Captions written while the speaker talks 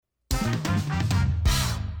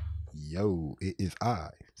Yo, it is I,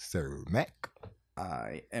 Sir Mac,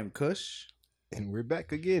 I am Kush. and we're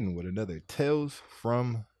back again with another Tales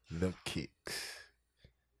from the Kicks.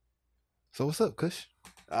 So what's up, Kush?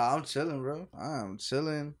 I'm chilling, bro. I'm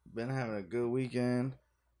chilling. Been having a good weekend.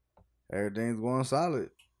 Everything's going solid.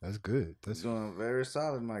 That's good. It's going very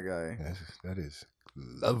solid, my guy. That is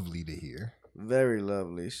lovely to hear. Very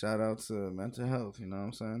lovely. Shout out to mental health. You know what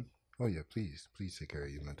I'm saying? Oh yeah, please take care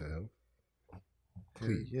of your mental health.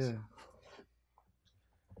 Please. Yeah.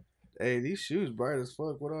 Hey, these shoes bright as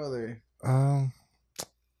fuck. What are they? I'm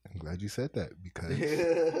glad you said that because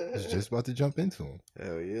I was just about to jump into them.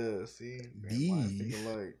 Hell yeah. See?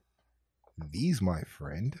 These, my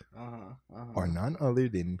friend, are none other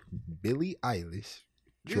than Billie Eilish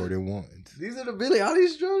Jordan 1s. These are the Billie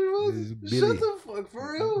Eilish Jordan 1s? Shut the fuck,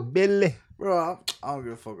 for real? Billie. Bro, I don't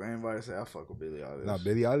give a fuck what anybody say. I fuck with Billie Eilish. Nah,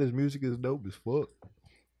 Billie Eilish music is dope as fuck.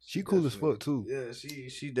 She cool as fuck too. Yeah,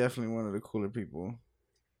 she definitely one of the cooler people.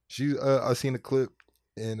 I seen a clip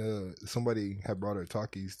and somebody had brought her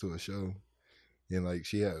talkies to a show, and like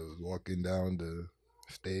she was walking down the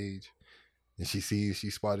stage, and she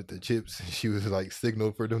spotted the chips, and she was like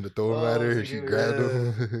signaled for them to throw them at her, and she grabbed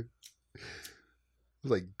them. It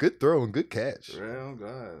was like good throw and good catch. Real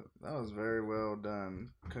God, that was very well done.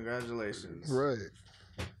 Congratulations. Right,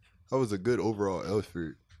 that was a good overall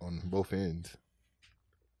effort on both ends.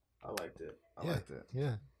 I liked it. I liked it.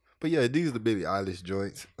 Yeah. But yeah, these are the Billie Eilish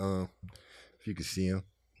joints. If you can see them,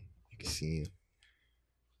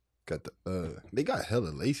 Got they got hella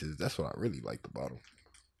laces. That's what I really liked about them.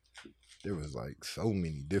 There was like so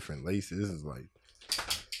many different laces. This is like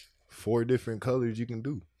 4 different colors you can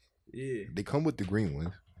do. Yeah. They come with the green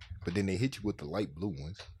ones, but then they hit you with the light blue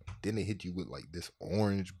ones. Then they hit you with like this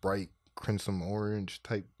orange, bright crimson orange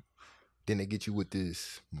type. Then they get you with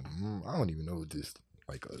this. I don't even know this,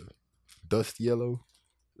 like a dust yellow.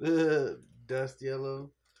 Dust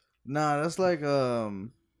yellow. Nah, that's like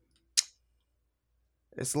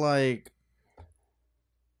it's like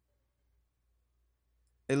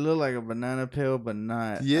it looked like a banana peel, but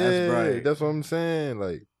not as bright. That's what I'm saying.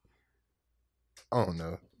 Like, I don't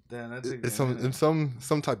know. Damn, that's it's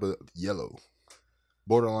some type of yellow,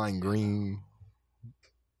 borderline green.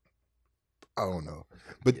 I don't know,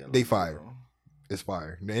 but yellow, they fire. yellow. It's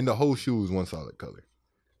fire, and the whole shoe is one solid color.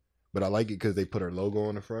 But I like it because they put her logo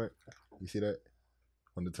on the front. You see that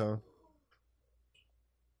on the tongue?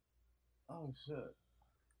 Oh shit!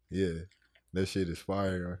 Yeah, that shit is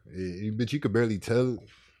fire. But you could barely tell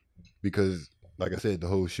because, like I said, the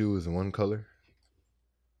whole shoe is one color.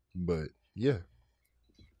 But yeah,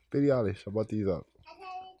 Billie Eilish, I bought these up.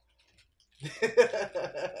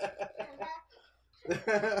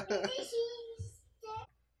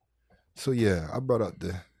 So yeah, I brought up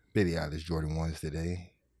the Billie Eilish Jordan 1s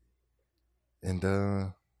today. And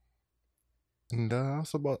I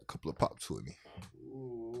also bought a couple of pops with me.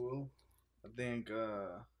 Ooh, I think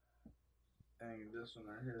this one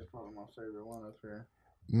right here is probably my favorite one up here.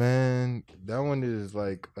 Man, that one is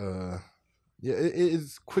like yeah, it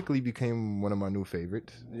is quickly became one of my new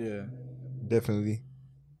favorites. Yeah. Definitely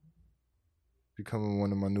becoming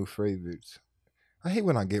one of my new favorites. I hate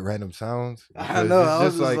when I get random sounds. I know. I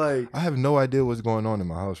was just like, I have no idea what's going on in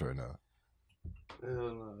my house right now.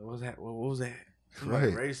 What was that? What was that?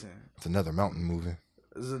 Right. Racing. It's another mountain moving.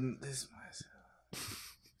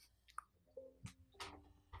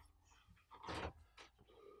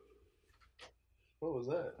 What was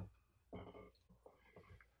that?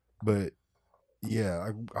 But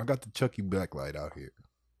yeah, I got the Chucky backlight out here.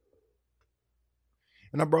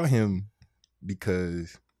 And I brought him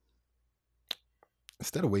because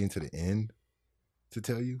instead of waiting to the end to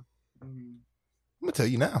tell you, I'm gonna tell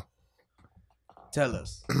you now. Tell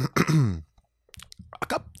us.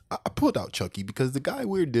 I pulled out Chucky because the guy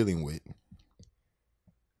we're dealing with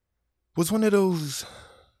was one of those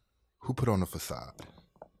who put on a facade,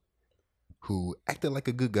 who acted like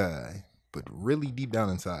a good guy, but really deep down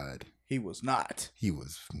inside, he was not. He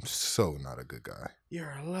was so not a good guy.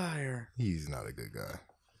 You're a liar. He's not a good guy.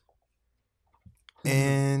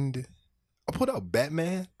 And I pulled out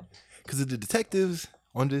Batman because the detectives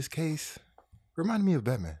on this case reminded me of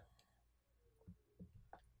Batman.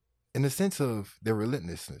 In the sense of their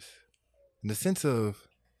relentlessness, in the sense of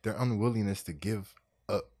their unwillingness to give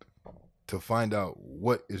up, to find out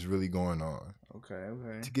what is really going on. Okay.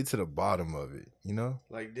 To get to the bottom of it, you know?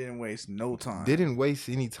 Like, didn't waste no time. Didn't waste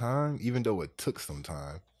any time, even though it took some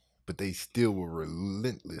time. But they still were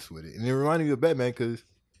relentless with it. And it reminded me of Batman because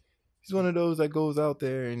he's one of those that goes out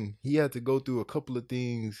there and he had to go through a couple of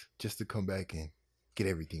things just to come back and get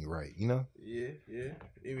everything right, you know? Yeah.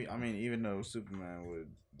 Even though Superman would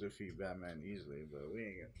defeat Batman easily, but we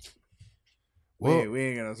ain't gonna... Well, We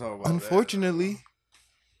ain't gonna talk about that. unfortunately,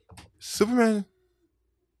 Superman,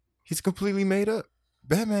 he's completely made up.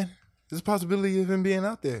 Batman, there's a possibility of him being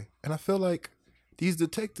out there. And I feel like these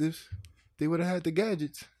detectives, they would have had the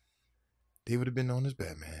gadgets. They would have been known as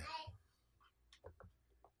Batman.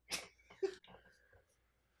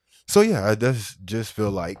 So yeah, I just feel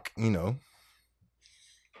like,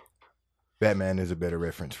 Batman is a better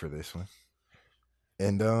reference for this one.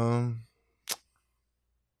 And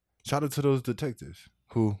shout out to those detectives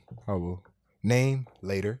who I will name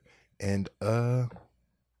later. And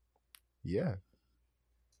yeah.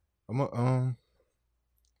 I'm gonna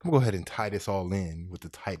go ahead and tie this all in with the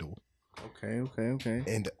title. Okay.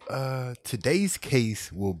 And today's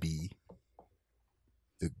case will be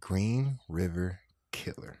the Green River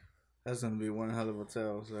Killer. That's gonna be one hell of a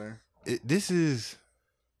tale, sir. This is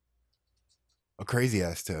a crazy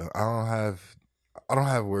ass tale. I don't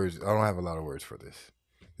have words. I don't have a lot of words for this.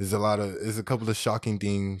 There's a couple of shocking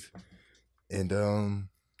things, and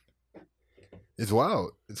it's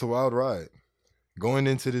wild. It's a wild ride. Going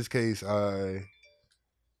into this case, I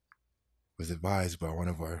was advised by one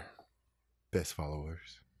of our best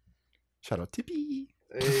followers. Shout out Tippy.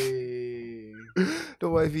 Hey. The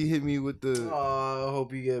wifey hit me with the. Oh, I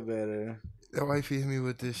hope you get better. The wifey hit me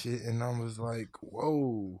with this shit, and I was like,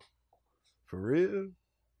 "Whoa, for real?"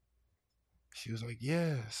 She was like,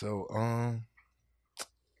 "Yeah." So, I'm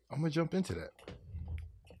gonna jump into that.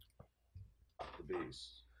 The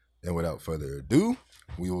beast. And without further ado,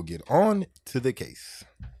 we will get on to the case.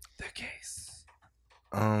 The case.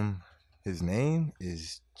 His name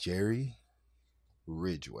is Jerry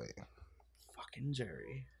Ridgway, Fucking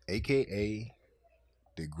Jerry. aka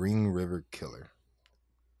the Green River Killer.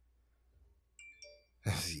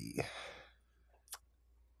 Let's see.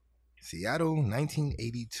 Seattle,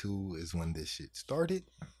 1982 is when this shit started.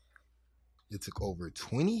 It took over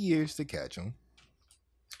 20 years to catch him.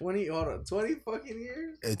 20 fucking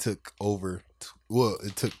years? It took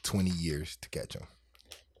it took 20 years to catch him.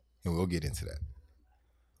 And we'll get into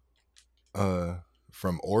that.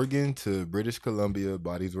 From Oregon to British Columbia,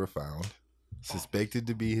 bodies were found, suspected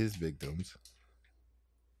to be his victims.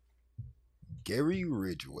 Gary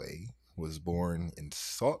Ridgway was born in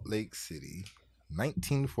Salt Lake City,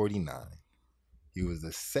 1949. He was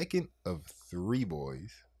the second of 3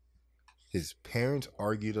 boys. His parents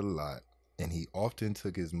argued a lot, and he often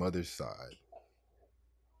took his mother's side.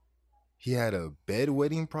 He had a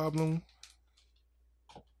bedwetting problem,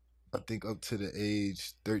 I think up to the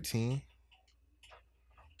age 13.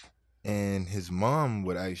 And his mom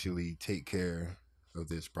would actually take care of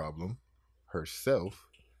this problem herself.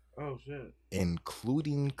 Oh, shit.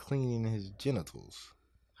 Including cleaning his genitals.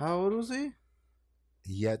 How old was he?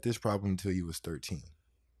 He had this problem until he was 13.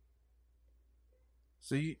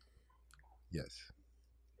 So you... Yes.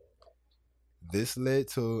 This led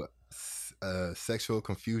to sexual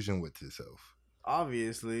confusion with himself.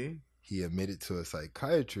 Obviously. He admitted to a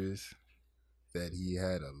psychiatrist that he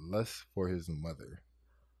had a lust for his mother.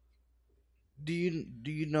 Do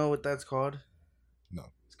you know what that's called?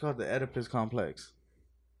 No. It's called the Oedipus complex.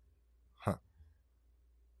 Huh.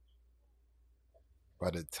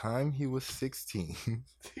 By the time he was 16,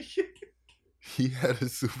 he had a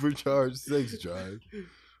supercharged sex drive.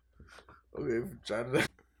 Okay, try to...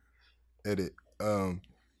 Edit.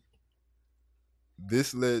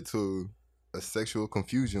 This led to a sexual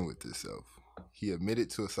confusion with himself. He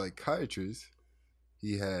admitted to a psychiatrist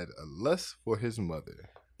he had a lust for his mother.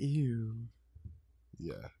 Ew.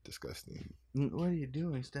 Yeah, disgusting. What are you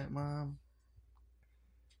doing, stepmom?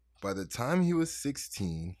 By the time he was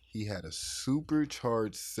 16, he had a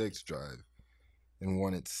supercharged sex drive and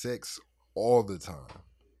wanted sex all the time.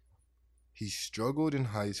 He struggled in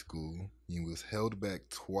high school and was held back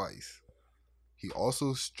twice. He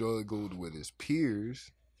also struggled with his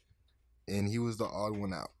peers, and he was the odd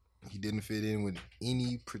one out. He didn't fit in with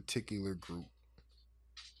any particular group.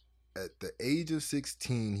 At the age of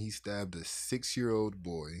 16, he stabbed a 6-year-old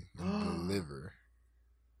boy in the liver.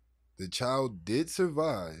 The child did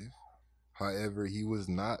survive. However, he was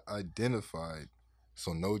not identified,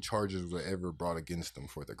 so no charges were ever brought against him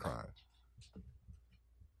for the crime.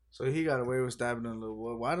 So he got away with stabbing a little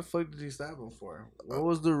boy. Why the fuck did he stab him for? What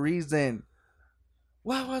was the reason?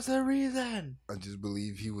 What was the reason? I just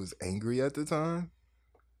believe he was angry at the time.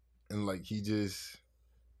 And like he just,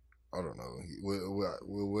 I don't know,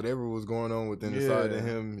 whatever was going on within the side of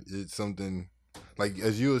him, it's something, like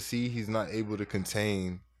as you'll see, he's not able to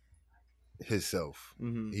contain himself.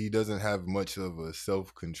 Mm-hmm. He doesn't have much of a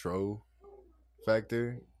self-control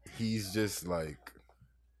factor. He's just like...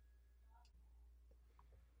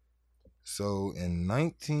 So in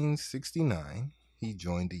 1969, he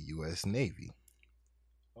joined the U.S. Navy.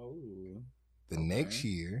 Oh, The next okay.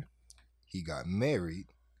 year, he got married,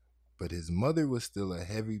 but his mother was still a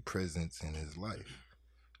heavy presence in his life,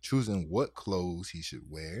 choosing what clothes he should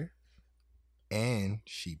wear, and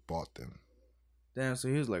she bought them. Damn, so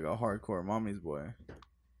he was like a hardcore mommy's boy.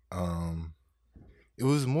 Um, it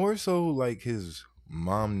was more so like his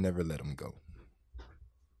mom never let him go.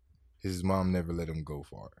 His mom never let him go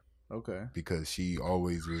far Okay. because she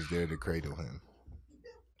always was there to cradle him.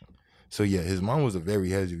 So yeah, his mom was a very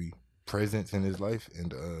heavy presence in his life,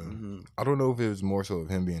 and Mm-hmm. I don't know if it was more so of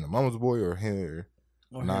him being a mama's boy or her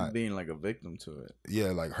Or him not. being like a victim to it.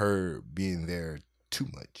 Yeah, like her being there too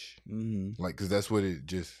much, Mm-hmm. like because that's what it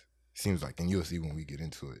just seems like, and you'll see when we get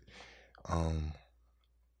into it. Um,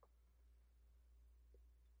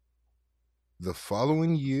 the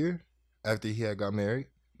following year, after he had got married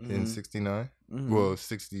in Mm-hmm. '69, Mm-hmm. well,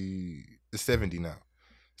 70 now.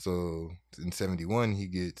 So in '71, he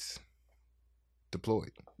gets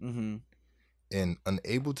deployed. Mm-hmm. And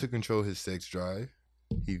unable to control his sex drive,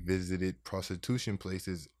 he visited prostitution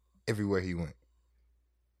places everywhere he went.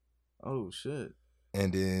 Oh shit.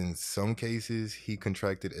 And in some cases, he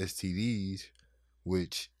contracted STDs,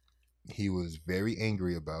 which he was very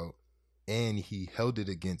angry about, and he held it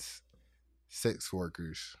against sex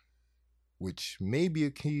workers, which may be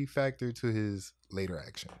a key factor to his later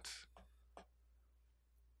actions.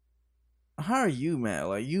 How are you, man?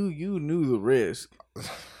 Like you knew the risk.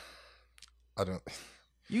 I don't.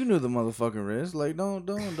 You knew the motherfucking risk. Like don't.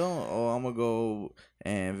 Oh, I'm gonna go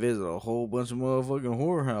and visit a whole bunch of motherfucking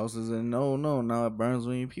whorehouses, and no, now it burns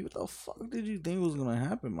me. People, what the fuck did you think was gonna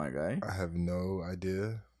happen, my guy? I have no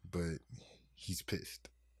idea, but he's pissed.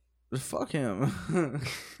 Fuck him.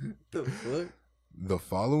 The fuck? The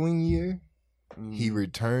following year, he Mm,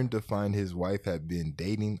 returned to find his wife had been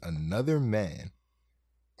dating another man,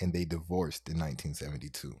 and they divorced in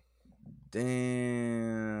 1972.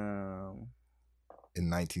 damn. In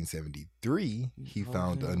 1973, he Divorce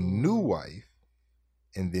found a ain't new cool. wife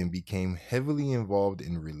and then became heavily involved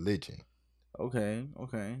in religion. Okay.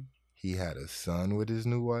 He had a son with his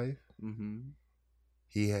new wife. Mm-hmm.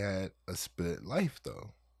 He had a split life,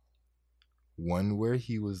 though. One where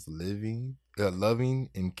he was living a loving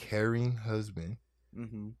and caring husband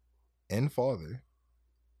Mm-hmm. and father,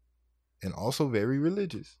 and also very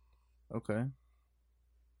religious. Okay.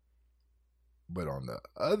 But on the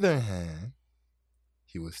other hand,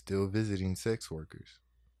 he was still visiting sex workers.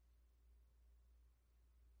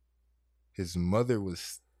 His mother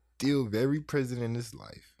was still very present in his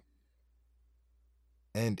life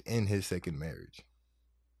and in his second marriage.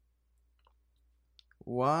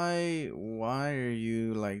 Why are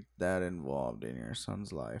you like that involved in your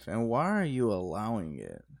son's life? And why are you allowing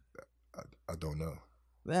it? I don't know.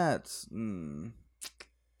 That's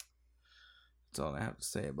that's all I have to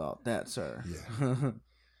say about that, sir. Yeah.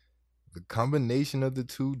 The combination of the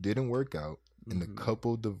two didn't work out, and the Hmm.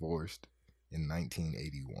 couple divorced in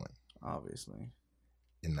 1981. Obviously.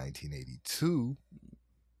 In 1982,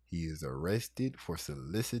 he is arrested for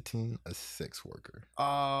soliciting a sex worker.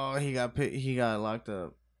 Oh, he got locked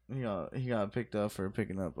up. He got picked up for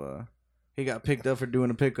picking up he got picked up for doing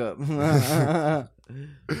a pickup.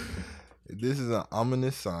 This is an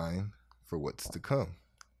ominous sign for what's to come.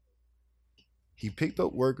 He picked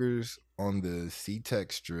up workers on the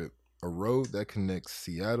SeaTac Strip, a road that connects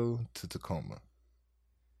Seattle to Tacoma.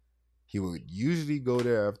 He would usually go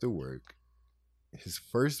there after work. His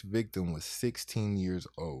first victim was 16 years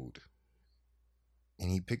old, and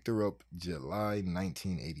he picked her up July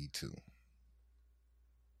 1982.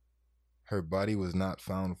 Her body was not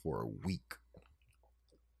found for a week.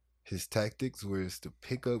 His tactics was to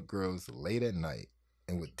pick up girls late at night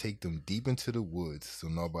and would take them deep into the woods so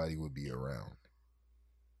nobody would be around.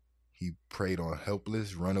 He preyed on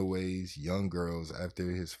helpless runaways, young girls. After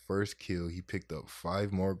his first kill, he picked up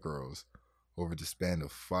 5 more girls over the span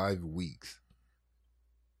of 5 weeks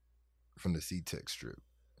from the SeaTac Strip.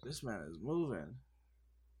 This man is moving.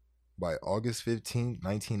 By August 15th,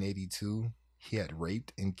 1982, he had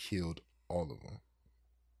raped and killed all of them.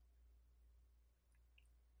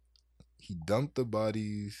 He dumped the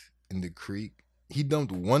bodies in the creek. He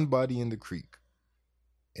dumped 1 body in the creek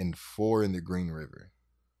and 4 in the Green River.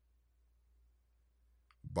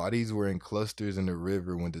 Bodies were in clusters in the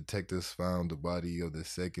river when detectives found the body of the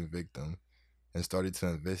second victim and started to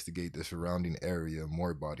investigate the surrounding area.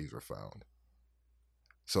 More bodies were found.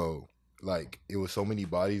 So, like, it was so many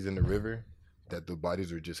bodies in the river that the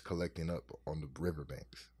bodies were just collecting up on the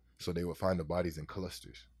riverbanks. So they would find the bodies in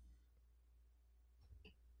clusters.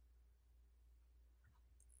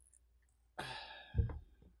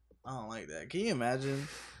 I don't like that. Can you imagine?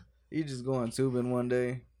 You just going tubing one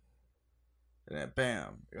day. and then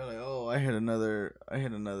bam, you're like, oh, I hit another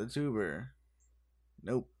tuber.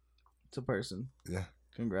 Nope, it's a person. Yeah.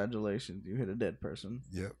 Congratulations, you hit a dead person.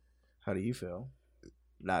 Yep. How do you feel?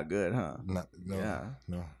 Not good, huh? Not no. Yeah.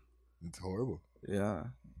 No. It's horrible. Yeah,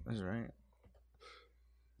 that's right.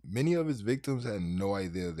 Many of his victims had no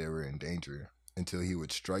idea they were in danger until he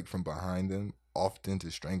would strike from behind them, often to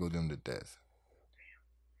strangle them to death.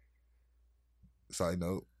 Side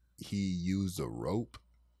note, he used a rope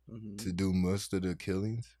to do most of the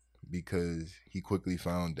killings because he quickly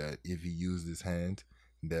found that if he used his hand,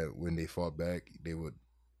 that when they fought back, they would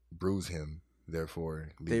bruise him, therefore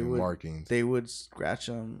leaving markings. They would scratch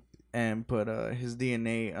him and put his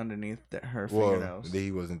DNA underneath her Well, fingernails.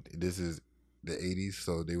 he wasn't. This is the '80s,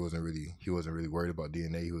 so he wasn't really worried about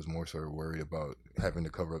DNA. He was more so worried about having to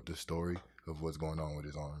cover up the story of what's going on with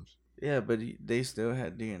his arms. Yeah, but they still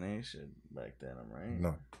had DNA shit back then, right?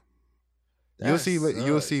 No, That you'll see.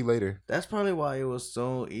 You'll sucks. see later. That's probably why it was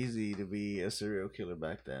so easy to be a serial killer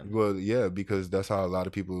back then. Well, yeah, because that's how a lot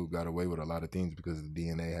of people got away with a lot of things because the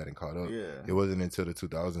DNA hadn't caught up. Yeah. It wasn't until the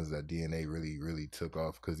 2000s that DNA really took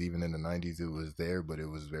off. Because even in the 90s, it was there, but it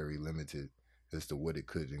was very limited as to what it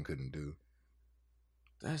could and couldn't do.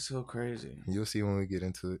 That's so crazy. You'll see when we get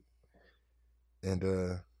into it. And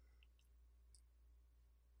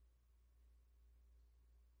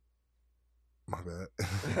my bad.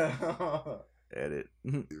 Edit.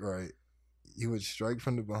 Right. He would strike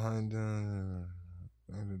from the behind.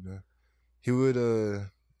 He would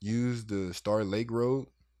use the Star Lake Road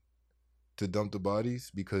to dump the bodies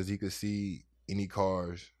because he could see any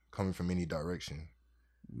cars coming from any direction.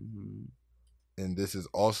 Mm-hmm. And this is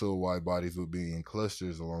also why bodies would be in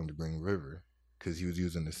clusters along the Green River because he was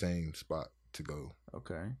using the same spot to go.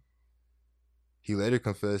 Okay. He later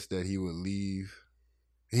confessed that he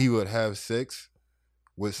would have sex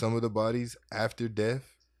with some of the bodies after death,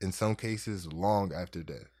 in some cases long after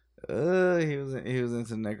death. He was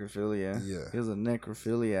into necrophilia. Yeah. He was a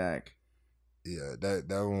necrophiliac. Yeah, that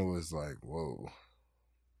one was like, whoa.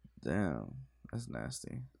 Damn, that's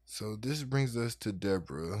nasty. So this brings us to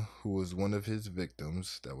Deborah, who was one of his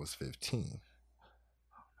victims that was 15.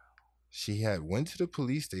 She had went to the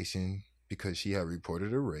police station because she had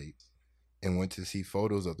reported a rape and went to see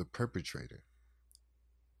photos of the perpetrator.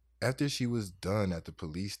 After she was done at the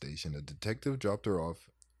police station, a detective dropped her off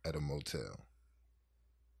at a motel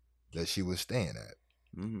that she was staying at.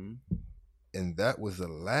 Mm-hmm. And that was the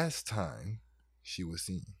last time she was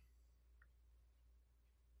seen.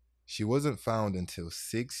 She wasn't found until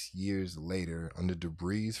 6 years later under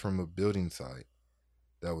debris from a building site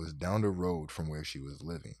that was down the road from where she was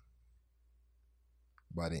living.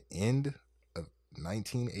 By the end of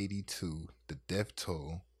 1982, the death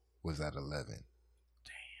toll was at 11.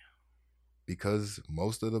 Damn. Because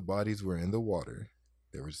most of the bodies were in the water,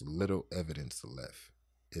 there was little evidence left,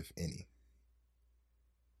 if any.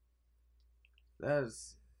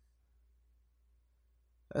 That's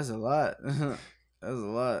a lot. That's a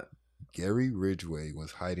lot. Gary Ridgway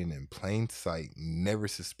was hiding in plain sight, never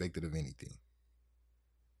suspected of anything.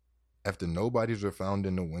 After no bodies were found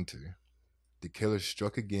in the winter, the killer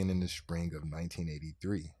struck again in the spring of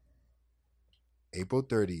 1983. April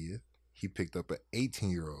 30th, he picked up an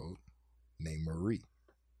 18-year-old named Marie,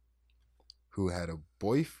 who had a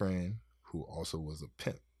boyfriend who also was a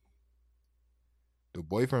pimp. The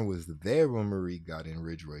boyfriend was there when Marie got in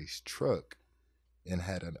Ridgway's truck and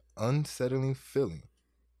had an unsettling feeling.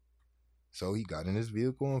 So he got in his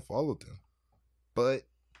vehicle and followed them, but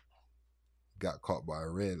got caught by a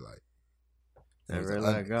red light. He was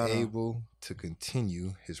unable to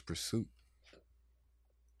continue his pursuit.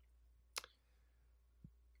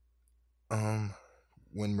 When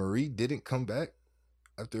Marie didn't come back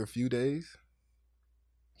after a few days,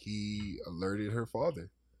 he alerted her father,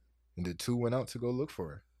 and the two went out to go look for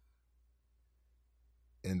her.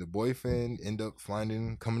 And the boyfriend ended up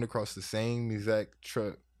coming across the same exact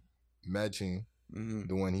truck matching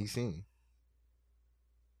the one he seen.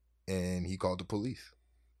 And he called the police.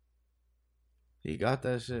 He got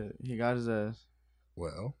that shit. He got his ass.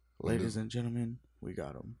 Well, ladies and gentlemen, we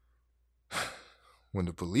got him. When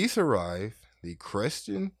the police arrived, when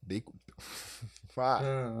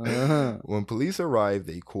police arrived,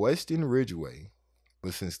 they questioned Ridgway,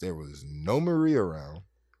 but since there was no Marie around,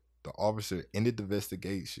 the officer ended the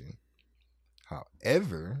investigation.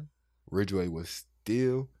 However, Ridgway was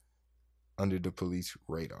still under the police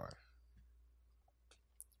radar.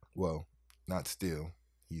 Well, not still.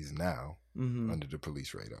 He's now under the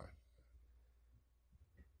police radar.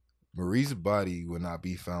 Marie's body would not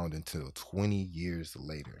be found until 20 years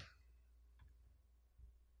later.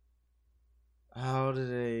 How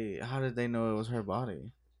did they know it was her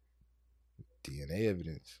body? DNA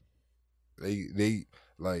evidence. They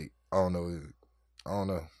like I don't know. I don't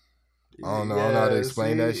know. I don't know how to Yeah,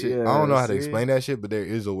 explain that see, shit. I don't yeah, know how to see, explain that shit, but there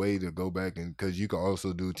is a way to go back and because you can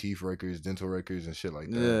also do teeth records, dental records, and shit like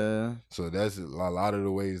that. yeah. So that's a lot of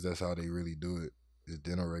the ways. That's how they really do it. Is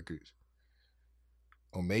dental records.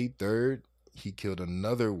 On May 3rd, he killed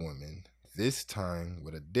another woman. This time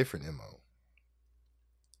with a different mo.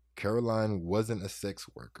 Caroline wasn't a sex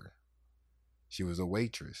worker. She was a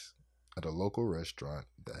waitress at a local restaurant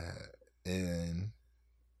and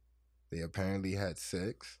they apparently had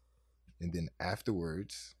sex, and then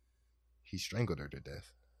afterwards, he strangled her to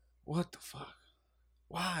death. What the fuck?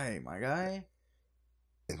 Why, my guy?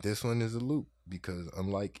 And this one is a loop because,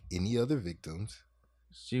 unlike any other victims,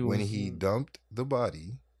 She when was. he dumped the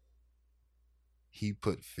body, he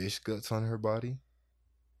put fish guts on her body,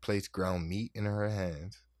 placed ground meat in her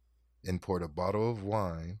hands, and poured a bottle of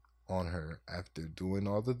wine on her. After doing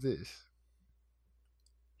all of this,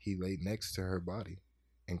 he laid next to her body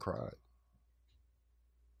and cried.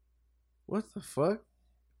 What the fuck?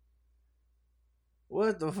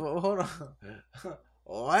 What the fuck? Hold on.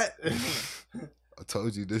 What? I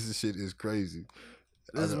told you this shit is crazy.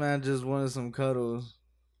 This man just wanted some cuddles.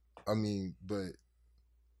 I mean, but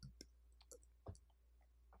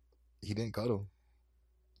he didn't cuddle.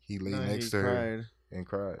 He lay No, next he to her cried. and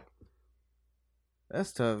cried.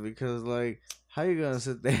 That's tough because, like, how you gonna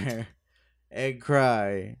sit there and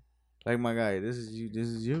cry? Like, my guy, this is you. This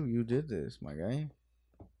is you. You did this, my guy.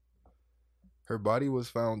 Her body was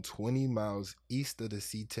found 20 miles east of the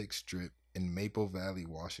SeaTac Strip in Maple Valley,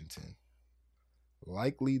 Washington.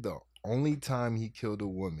 Likely the only time he killed a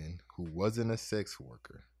woman who wasn't a sex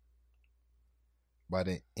worker. By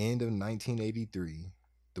the end of 1983,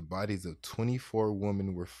 the bodies of 24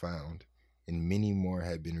 women were found and many more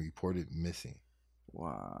had been reported missing.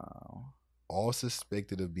 Wow. All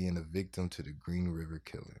suspected of being a victim to the Green River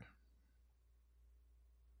Killer.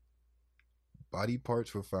 Body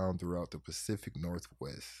parts were found throughout the Pacific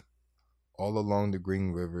Northwest, all along the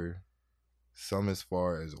Green River, some as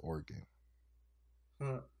far as Oregon.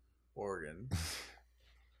 Oregon.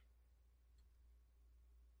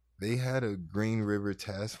 They had a Green River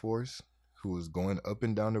task force who was going up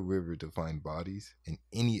and down the river to find bodies and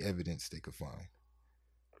any evidence they could find.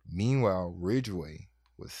 Meanwhile, Ridgway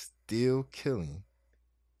was still killing,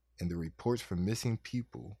 and the reports from missing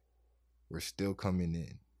people were still coming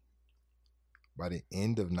in. By the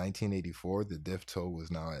end of 1984, the death toll was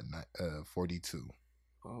now at 42.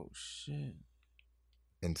 Oh shit!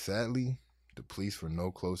 And sadly, the police were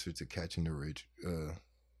no closer to catching the Ridgway.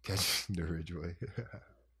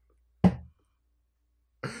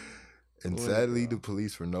 And sadly, the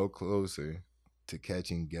police were no closer to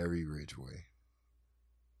catching Gary Ridgway.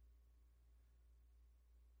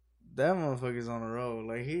 That motherfucker's on the road.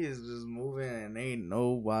 Like, he is just moving and ain't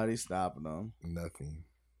nobody stopping him. Nothing.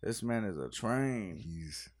 This man is a train.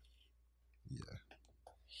 Yeah.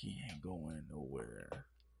 He ain't going nowhere.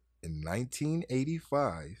 In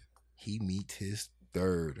 1985, he meets his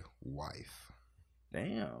third wife.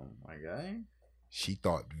 Damn, my guy. She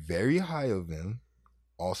thought very high of him,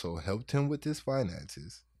 also helped him with his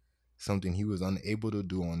finances, something he was unable to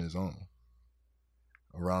do on his own.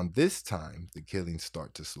 Around this time, the killings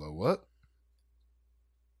start to slow up,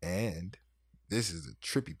 and this is the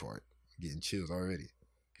trippy part. I'm getting chills already.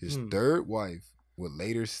 His third wife would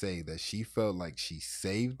later say that she felt like she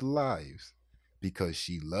saved lives because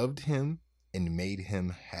she loved him and made him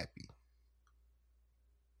happy.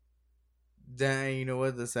 Dang, you know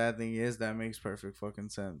what the sad thing is? That makes perfect fucking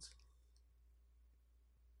sense.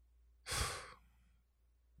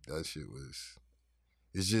 That shit was...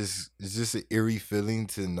 It's just an eerie feeling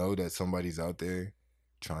to know that somebody's out there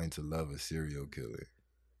trying to love a serial killer.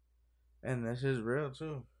 And that shit's real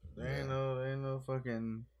too. There ain't no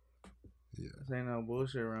fucking... Yeah. There ain't no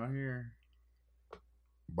bullshit around here.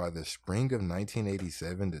 By the spring of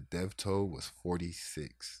 1987, the death toll was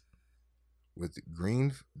 46.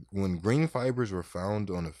 When green fibers were found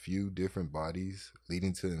on a few different bodies,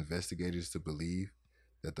 leading to investigators to believe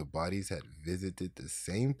that the bodies had visited the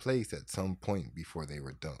same place at some point before they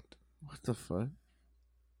were dumped. What the fuck?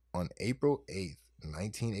 On April 8th,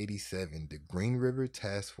 1987, the Green River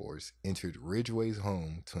Task Force entered Ridgway's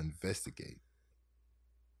home to investigate.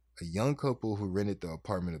 A young couple who rented the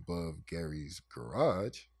apartment above Gary's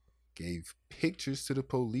garage gave pictures to the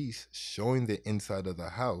police showing the inside of the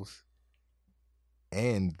house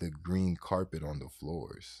and the green carpet on the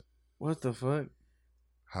floors. What the fuck?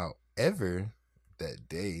 However, that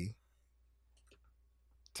day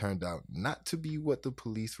turned out not to be what the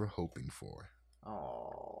police were hoping for.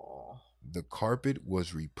 Oh. The carpet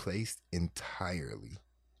was replaced entirely.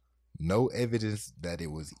 No evidence that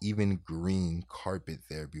it was even green carpet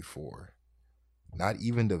there before. Not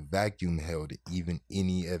even the vacuum held even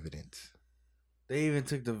any evidence. They even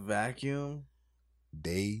took the vacuum.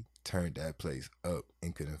 They turned that place up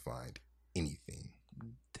and couldn't find anything.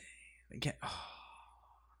 They can't.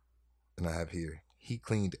 And I have here, he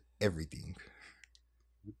cleaned everything.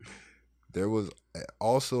 There was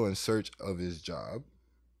also in search of his job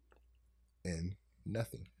and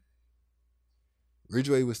nothing.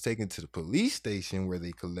 Ridgway was taken to the police station where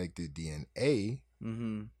they collected DNA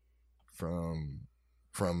from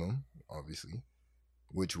him, obviously,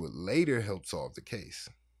 which would later help solve the case.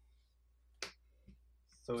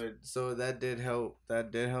 So that did help.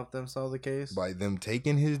 That did help them solve the case. By them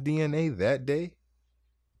taking his DNA that day,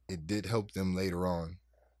 it did help them later on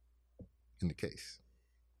in the case.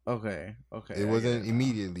 Okay. It wasn't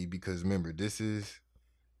immediately because remember, this is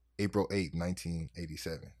April 8th,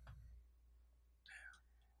 1987.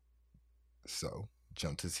 So,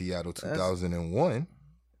 jump to Seattle 2001.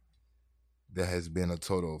 There has been a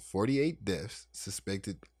total of 48 deaths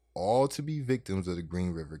suspected all to be victims of the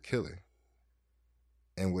Green River Killer.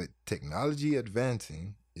 And with technology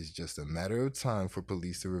advancing, it's just a matter of time for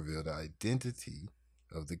police to reveal the identity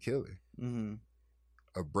of the killer.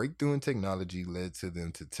 A breakthrough in technology led to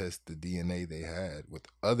them to test the DNA they had with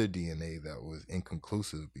other DNA that was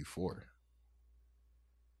inconclusive before.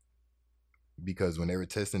 Because when they were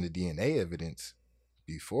testing the DNA evidence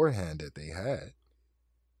beforehand that they had,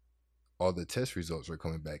 all the test results were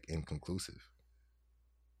coming back inconclusive.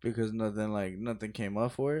 Because nothing came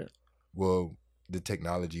up for it? Well, the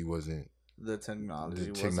technology wasn't. The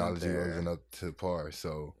technology wasn't up to par,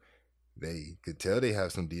 so they could tell they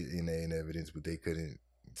have some DNA and evidence, but they couldn't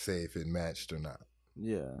say if it matched or not.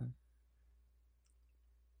 Yeah.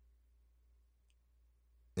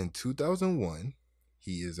 In 2001,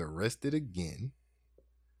 he is arrested again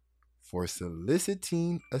for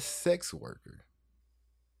soliciting a sex worker.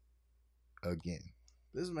 Again.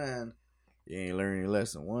 This man, he ain't learned your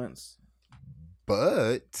lesson once.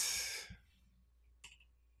 But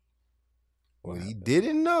what he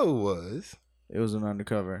didn't know was it was an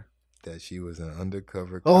undercover. That she was an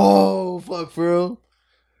undercover cop. Oh, fuck, bro.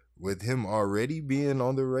 With him already being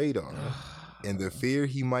on the radar and the fear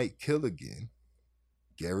he might kill again,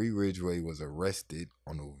 Gary Ridgway was arrested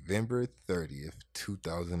on November 30th,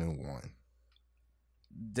 2001.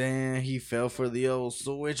 Damn, he fell for the old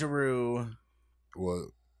switcheroo. Well,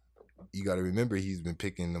 you got to remember he's been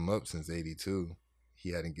picking them up since 82.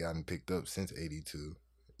 He hadn't gotten picked up since 82.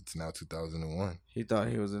 It's now 2001. He thought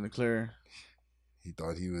he was in the clear. He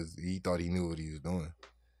thought he knew what he was doing.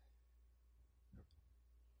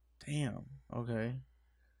 Damn. Okay.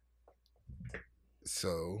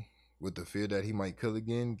 So, with the fear that he might kill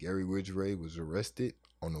again, Gary Ridgway was arrested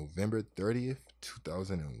on November 30th,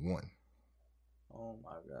 2001. Oh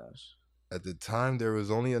my gosh. At the time, there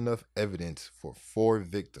was only enough evidence for 4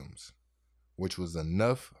 victims, which was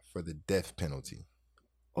enough for the death penalty.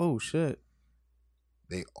 Oh, shit.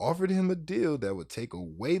 They offered him a deal that would take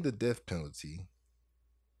away the death penalty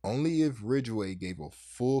only if Ridgway gave a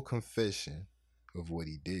full confession of what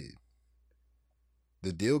he did.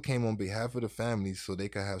 The deal came on behalf of the families so they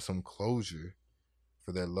could have some closure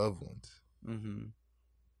for their loved ones. In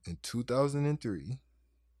 2003,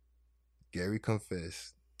 Gary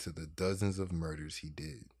confessed to the dozens of murders he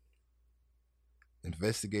did.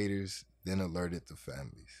 Investigators then alerted the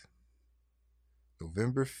families.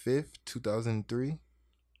 November 5th, 2003,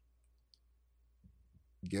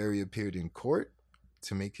 Gary appeared in court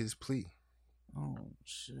to make his plea. Oh,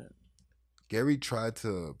 shit. Gary tried to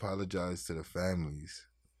apologize to the families,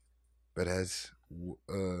 but as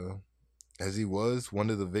he was, one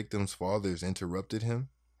of the victims' fathers interrupted him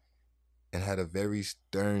and had a very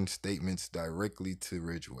stern statements directly to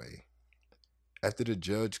Ridgway. After the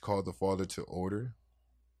judge called the father to order,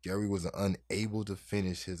 Gary was unable to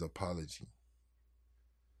finish his apology.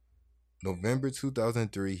 November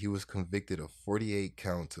 2003, he was convicted of 48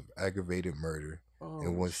 counts of aggravated murder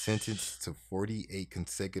and was sentenced to 48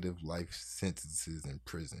 consecutive life sentences in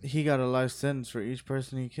prison. He got a life sentence for each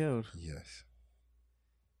person he killed. Yes.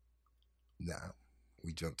 Now,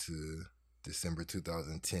 we jump to December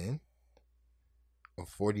 2010. A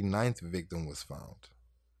 49th victim was found,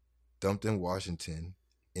 dumped in Washington,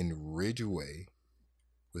 and Ridgway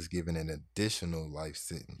was given an additional life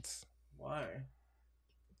sentence. Why?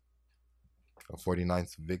 A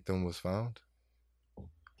 49th victim was found.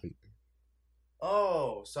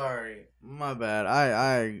 Oh, sorry. My bad.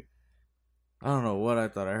 I don't know what I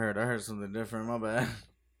thought I heard. I heard something different. My bad.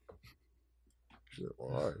 Shit, all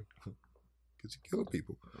right. because he killed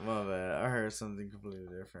people. My bad. I heard something completely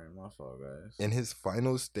different. My fault, guys. In his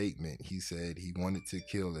final statement, he said he wanted to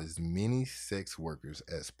kill as many sex workers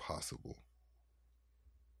as possible.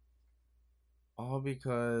 All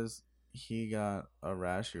because he got a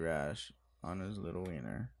rashy rash on his little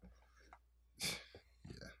wiener.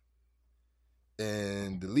 Yeah.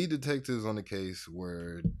 And the lead detectives on the case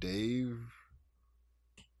were Dave.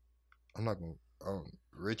 I'm not going to.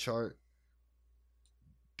 Richard.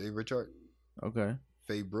 Dave Richard. Okay.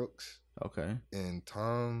 Faye Brooks. Okay. And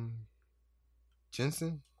Tom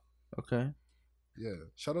Jensen. Okay. Yeah.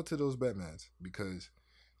 Shout out to those Batmans because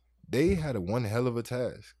they had a one hell of a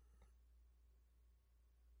task.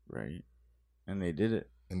 Right. And they did it.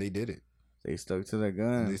 And they did it. They stuck to their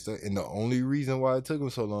guns. And the only reason why it took them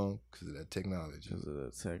so long because of that technology. Because of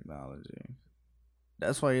the technology.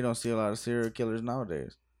 That's why you don't see a lot of serial killers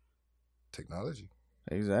nowadays. Technology.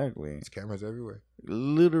 Exactly. It's cameras everywhere.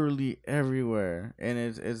 Literally everywhere. And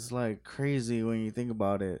it's like crazy when you think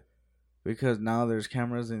about it. Because now there's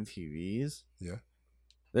cameras in TVs. Yeah.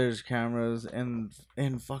 There's cameras in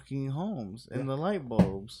fucking homes. In the light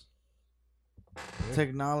bulbs. Yeah.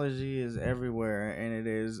 Technology is everywhere. And it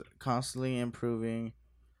is constantly improving.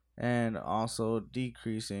 And also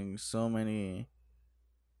decreasing so many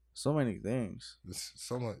things. It's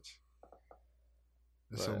so much.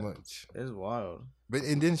 It's so much. It's wild. But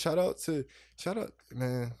and then shout out to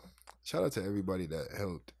everybody that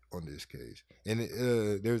helped on this case. And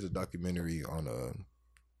there's a documentary on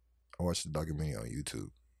I watched the documentary on YouTube.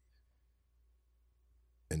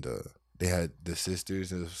 And they had the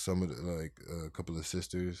sisters of some of the, like a couple of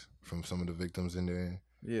sisters from some of the victims in there.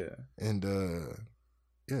 Yeah. And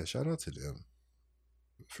yeah, shout out to them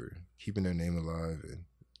for keeping their name alive and,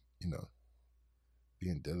 you know,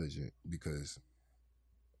 being diligent because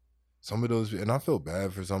some of those, and I feel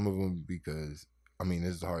bad for some of them because, I mean,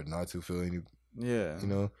 it's hard not to feel any, yeah, you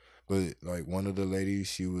know, but like one of the ladies,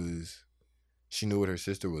 she knew what her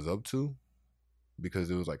sister was up to because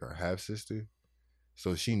it was like her half sister.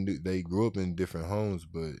 So she knew they grew up in different homes,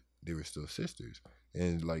 but they were still sisters.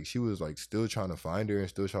 And like she was like still trying to find her and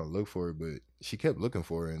still trying to look for her, but she kept looking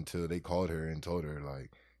for her until they called her and told her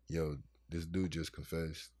like, yo, this dude just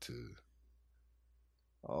confessed to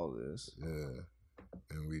all this. Yeah.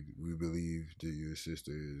 And we believe that your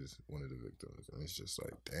sister is one of the victims. And it's just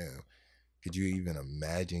like, damn. Could you even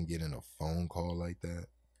imagine getting a phone call like that?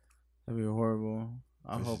 That'd be horrible.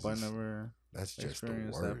 I hope I never that's just the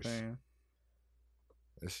worst. That pain.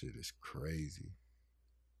 That shit is crazy.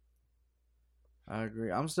 I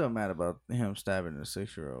agree. I'm still mad about him stabbing a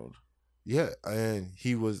 6-year-old. Yeah, and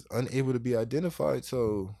he was unable to be identified,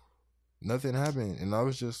 so nothing happened. And I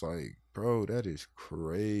was just like, bro, that is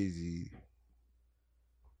crazy.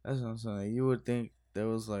 That's what I'm saying. You would think there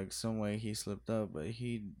was like some way he slipped up, but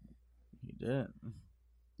he didn't.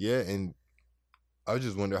 Yeah, and I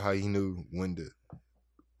just wonder how he knew when to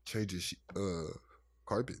change his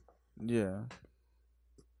carpet. Yeah.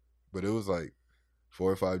 But it was like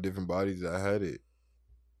 4 or 5 different bodies that had it.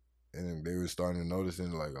 And they were starting to notice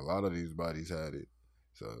like a lot of these bodies had it.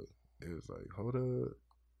 So it was like, hold up.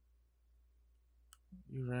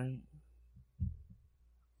 You right.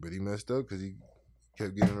 But he messed up because he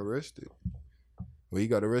kept getting arrested. Well, he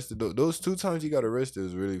got arrested. Those 2 times he got arrested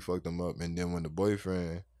was really fucked him up. And then when the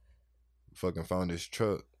boyfriend fucking found his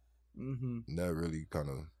truck, that really kind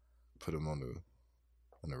of put him on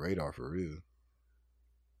the radar for real.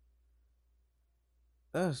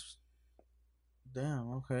 That's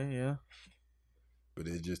damn okay, yeah. But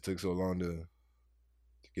it just took so long to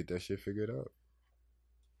get that shit figured out.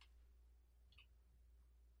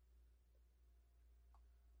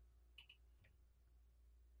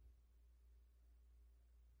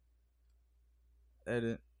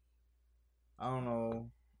 Edit. I don't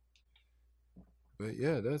know. But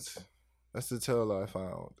yeah, that's the tale I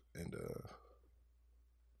found, and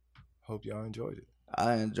hope y'all enjoyed it.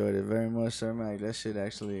 I enjoyed it very much, Sir Mac. That shit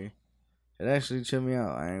actually chilled me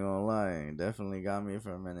out. I ain't gonna lie. It definitely got me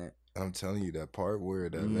for a minute. I'm telling you, that part where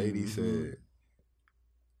that lady said,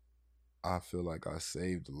 I feel like I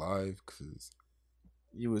saved a life because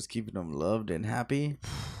you was keeping them loved and happy.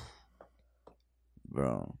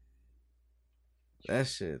 Bro. That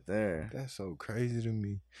shit there. That's so crazy to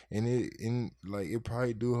me. And it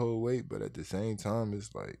probably do hold weight, but at the same time,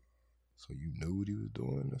 it's like, so you knew what he was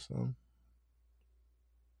doing or something?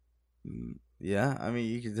 Yeah, I mean,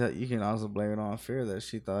 you can also blame it on fear that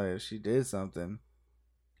she thought if she did something,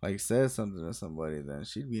 like said something to somebody, then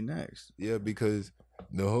she'd be next. Yeah, because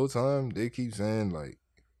the whole time they keep saying like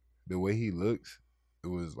the way he looks, it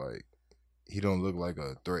was like he don't look like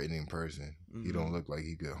a threatening person. He don't look like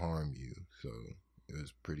he could harm you. So it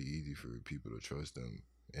was pretty easy for people to trust him,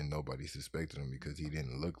 and nobody suspected him because he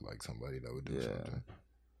didn't look like somebody that would do something.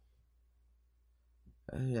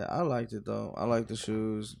 Yeah, I liked it though. I like the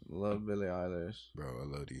shoes. Love Billie Eilish. Bro, I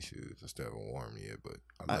love these shoes. I still haven't worn them yet, but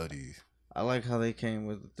I I love these. I like how they came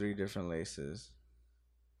with the 3 different laces.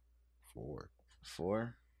 4.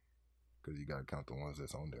 4? Because you gotta count the ones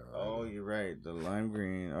that's on there Oh, already. you're right. The lime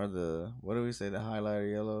green or the what do we say? The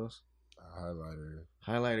highlighter yellows, Highlighter,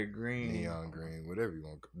 highlighter green, neon green, whatever you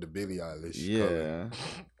want. The Billie Eilish yeah.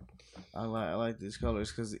 color. I like these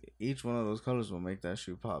colors because each one of those colors will make that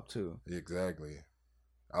shoe pop too. Exactly.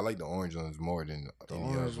 I like the orange ones more than The any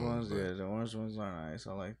orange other ones. ones, yeah, the orange ones are nice.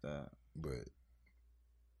 I like that. But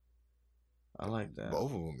I like that.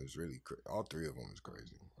 both of them is really all 3 of them is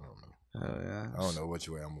crazy. I don't know. Hell yeah. I don't know which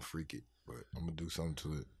way I'm gonna freak it, but I'm gonna do something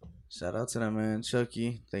to it. Shout out to that man,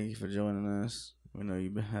 Chucky. Thank you for joining us. We know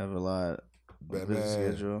you have a lot of busy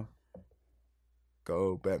schedule.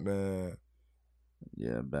 Go Batman.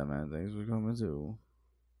 Yeah, Batman. Thanks for coming too.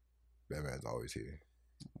 Batman's always here.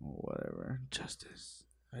 Whatever. Justice.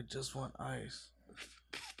 I just want ice.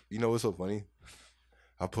 You know what's so funny?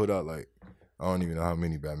 I put out I don't even know how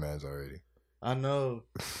many Batmans already. I know.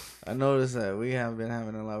 I noticed that we have been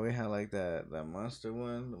having a lot. We had that monster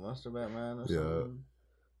one, the monster Batman or something.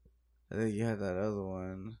 I think you had that other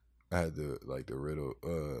one. I had the Riddle.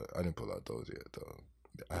 I didn't pull out those yet though.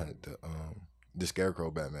 I had the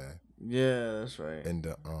Scarecrow Batman. Yeah, that's right. And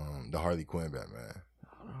the Harley Quinn Batman.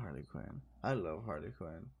 Oh, the Harley Quinn. I love Harley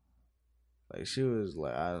Quinn. She was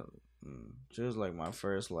she was my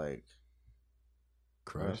first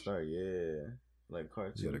crush. Cartoon. Yeah, the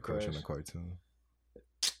crush on the cartoon.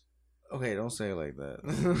 Okay, don't say it like that.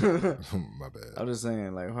 My bad. I'm just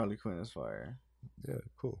saying Harley Quinn is fire. Yeah,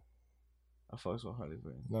 cool. I fucks with Harley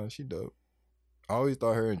Quinn. No, she dope. I always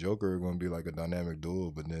thought her and Joker were gonna be a dynamic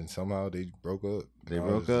duo, but then somehow they broke up. They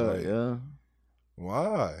broke up, yeah.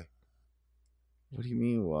 Why? What do you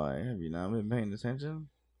mean, why? Have you not been paying attention?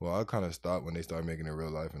 Well, I kind of stopped when they started making it real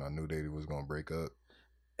life, and I knew they was gonna break up.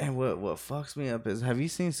 And what fucks me up is, have you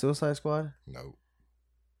seen Suicide Squad? No.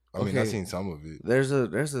 I mean, I've seen some of it. There's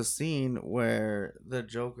a scene where the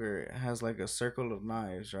Joker has a circle of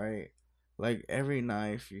knives, right? Every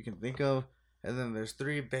knife you can think of, and then there's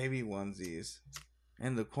 3 baby onesies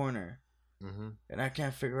in the corner. Mm-hmm. And I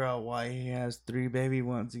can't figure out why he has 3 baby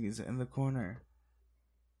onesies in the corner.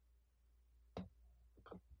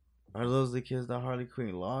 Are those the kids that Harley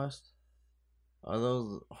Quinn lost? Are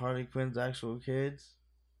those Harley Quinn's actual kids?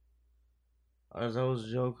 Are those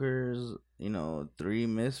Jokers, 3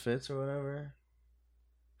 misfits or whatever?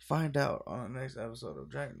 Find out on the next episode of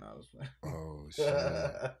Dragon Knowledge. Oh,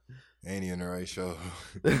 shit. Ain't he in the right show?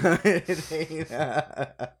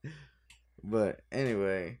 But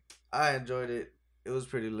anyway, I enjoyed it. It was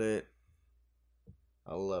pretty lit.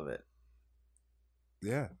 I love it.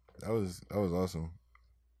 Yeah, that was awesome.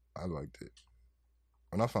 I liked it.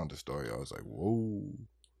 When I found the story, I was like, whoa.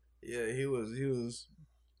 Yeah, he was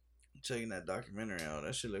checking that documentary out.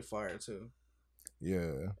 That shit look fire too.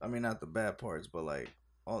 Yeah. I mean, not the bad parts, but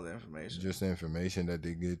all the information. Just the information that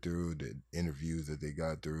they get through, the interviews that they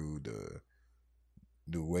got through,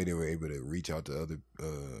 the way they were able to reach out to other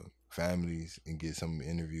families and get some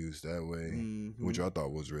interviews that way, which I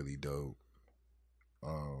thought was really dope.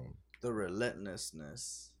 The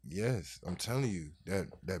relentlessness. Yes, I'm telling you,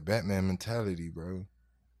 that Batman mentality, bro.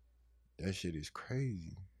 That shit is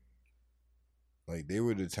crazy. They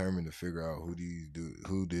were determined to figure out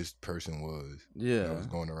who this person was. Yeah, that was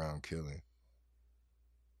going around killing.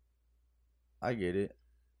 I get it.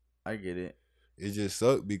 It just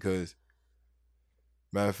sucked because,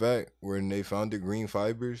 matter of fact, when they found the green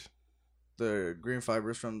fibers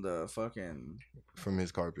from the from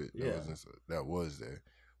his carpet, that was there,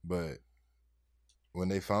 but when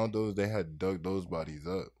they found those, they had dug those bodies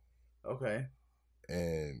up. Okay.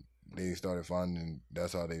 And they started finding.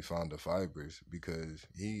 That's how they found the fibers, because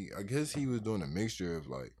I guess he was doing a mixture of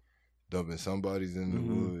dumping some bodies in the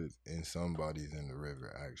woods and some bodies in the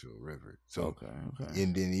actual river. So okay.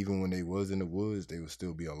 And then even when they was in the woods, they would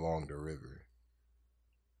still be along the river.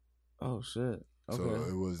 Oh shit. Okay. So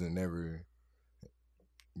it wasn't never.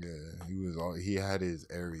 Yeah, he had his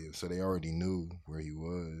area, so they already knew where he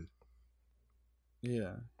was.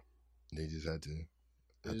 Yeah. They just had to.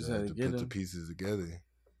 They just had to put the pieces together.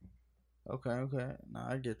 Okay. No,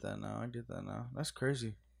 I get that now. That's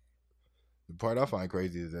crazy. The part I find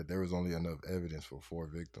crazy is that there was only enough evidence for 4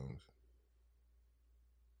 victims.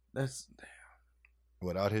 That's damn.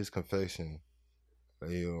 Without his confession,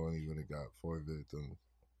 they only would have got 4 victims.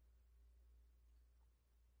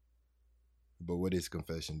 But with his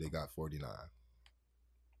confession, they got 49.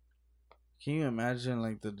 Can you imagine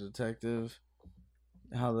like the detective,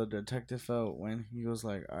 how the detective felt when he was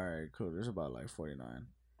like, "All right, cool. There's about like 49,"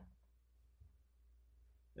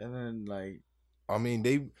 and then like, I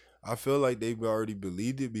mean, I feel like they already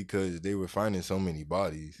believed it because they were finding so many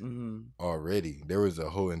bodies already. There was a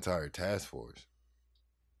whole entire task force.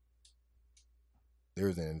 There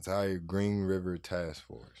was an entire Green River task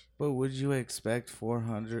force. but would you expect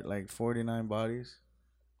 400, like 49 bodies?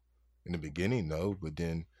 In the beginning, no, but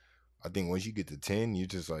then I think once you get to 10, you're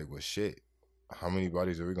just like, well, shit. How many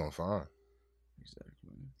bodies are we gonna find?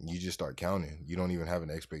 Exactly. You just start counting. You don't even have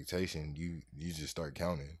an expectation. You just start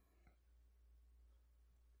counting,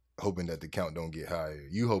 hoping that the count don't get higher.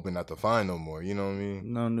 You hoping not to find no more. You know what I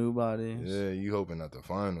mean? No new bodies. Yeah, you hoping not to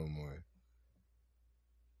find no more.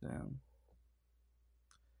 Damn.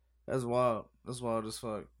 That's wild. That's wild as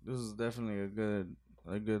fuck. This is definitely a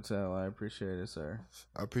good tale. I appreciate it, sir.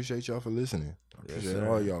 I appreciate y'all for listening. I Yes, appreciate sir.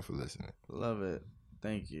 all y'all for listening. Love it.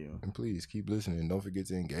 Thank you. And please keep listening. Don't forget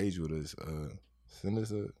to engage with us. Send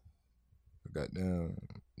us a goddamn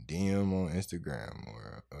DM on Instagram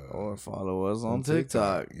Or follow us on on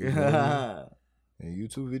TikTok. TikTok, you know? And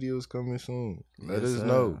YouTube videos coming soon. Let us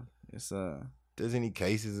know. Yes, sir. If there's any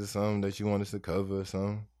cases or something that you want us to cover or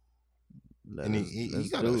something. You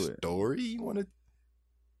got a story you want to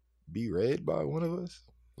be read by one of us?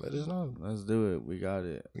 Let us know. Let's do it. We got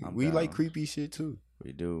it. We like creepy shit too.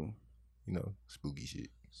 We do. You know, spooky shit.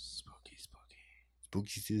 Spooky.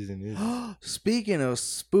 Spooky season is. Speaking of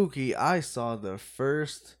spooky, I saw the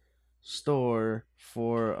first store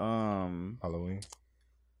for Halloween.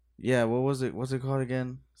 Yeah, what was it? What's it called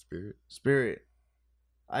again? Spirit.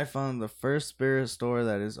 I found the first Spirit store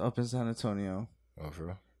that is up in San Antonio. Oh, for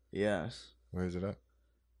real? Yes. Where is it at?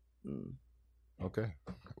 Okay.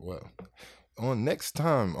 Well, on next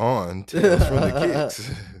time on Tales from the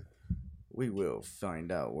Kicks, we will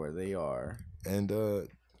find out where they are. And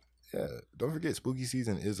yeah, don't forget, spooky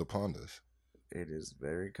season is upon us. It is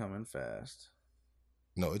very coming fast.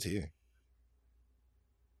 No, it's here.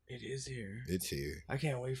 It is here. It's here. I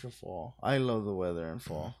can't wait for fall. I love the weather in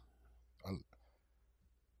fall.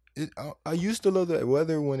 I used to love the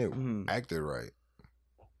weather when it acted right.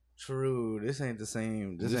 True. This ain't the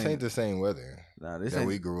same. This ain't the same weather that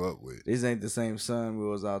we grew up with. This ain't the same sun we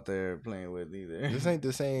was out there playing with either. This ain't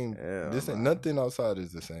the same. Nothing outside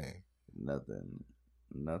is the same.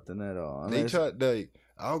 Nothing at all. Unless... They tried.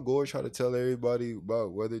 Al Gore tried to tell everybody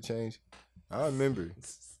about weather change. I remember.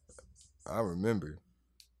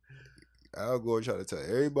 Al Gore tried to tell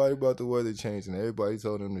everybody about the weather change, and everybody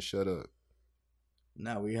told him to shut up.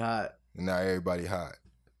 Now we hot. And now everybody hot.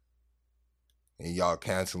 And y'all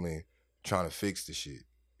canceling, trying to fix the shit.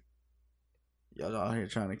 Y'all out here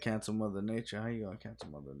trying to cancel Mother Nature. How you gonna cancel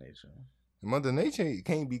Mother Nature? Mother Nature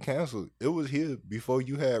can't be canceled. It was here before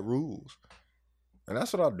you had rules. And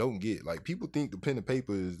that's what I don't get. Like, people think the pen and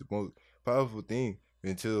paper is the most powerful thing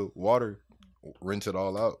until water rinse it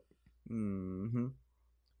all out. Mm-hmm.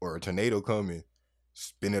 Or a tornado come and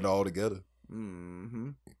spin it all together. Mm-hmm.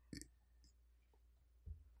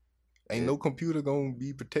 Ain't no computer gonna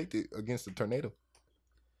be protected against a tornado.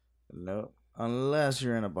 Nope. Unless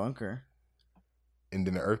you're in a bunker. And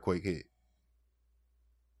then the earthquake hit.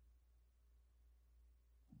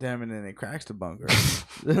 Damn, and then it cracks the bunker.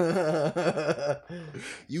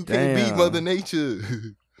 You can't beat Mother Nature.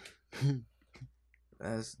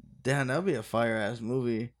 That'll be a fire ass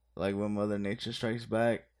movie. Like when Mother Nature Strikes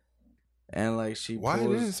Back. And like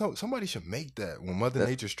somebody should make that when Mother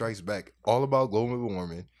Nature Strikes Back, all about global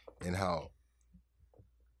warming and how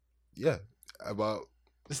about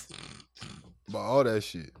all that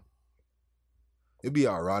shit. It'd be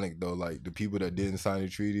ironic though, like the people that didn't sign the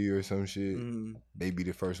treaty or some shit, they be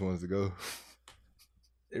the first ones to go.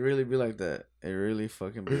 It really be like that. It really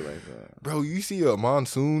fucking be like that. Bro, you see a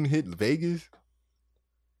monsoon hit Vegas?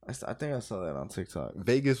 I think I saw that on TikTok.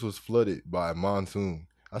 Vegas was flooded by a monsoon.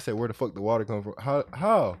 I said, where the fuck the water come from? How?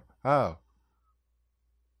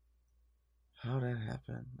 How that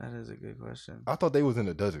happened? That is a good question. I thought they was in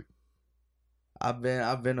the desert. I've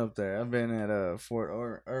been up there. I've been at Fort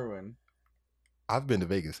Irwin. I've been to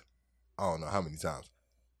Vegas. I don't know how many times.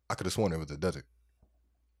 I could have sworn it was a desert.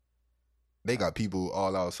 They got people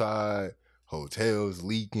all outside, hotels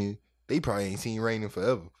leaking. They probably ain't seen rain in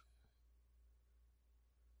forever.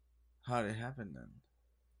 How did it happen then?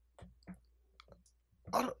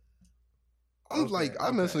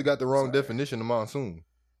 I mentally got the wrong definition of monsoon.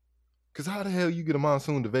 Cause how the hell you get a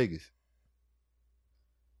monsoon to Vegas?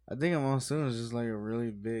 I think a monsoon is just like a really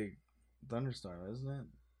big thunderstorm, isn't it?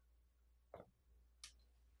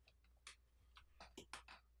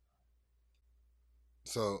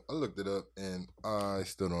 So I looked it up, and I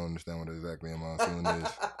still don't understand what exactly a monsoon is,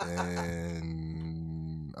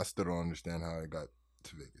 and I still don't understand how it got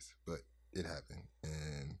to Vegas, but it happened,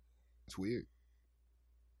 and it's weird.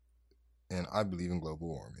 And I believe in global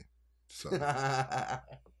warming, so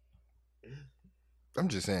I'm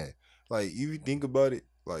just saying, like, if you think about it,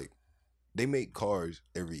 like, they make cars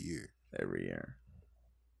every year, Every year.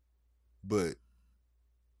 but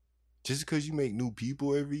just because you make new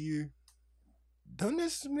people every year, don't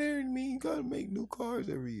necessarily mean you gotta make new cars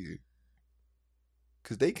every year.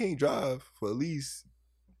 Cause they can't drive for at least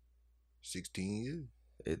 16 years.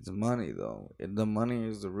 It's money though. The money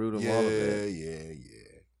is the root of all of Yeah, it.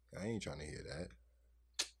 yeah. I ain't trying to hear that.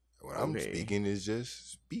 What I'm Okay. speaking is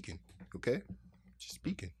just speaking, okay? Just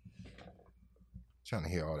speaking. Trying to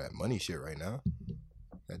hear all that money shit right now.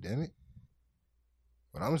 God damn it.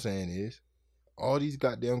 What I'm saying is, all these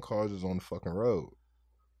goddamn cars is on the fucking road.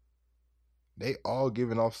 They all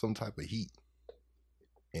giving off some type of heat.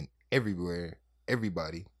 And everywhere,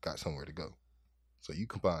 everybody got somewhere to go. So you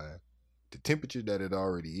combine the temperature that it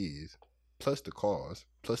already is, plus the cars,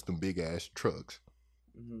 plus them big ass trucks,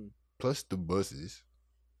 plus the buses.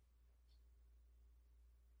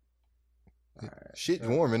 Right, Shit's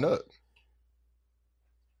warming up.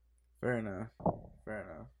 Fair enough.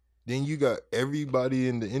 Then you got everybody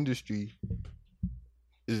in the industry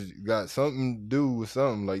is got something to do with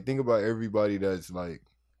something. Like, think about everybody that's like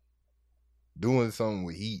doing something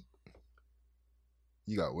with heat.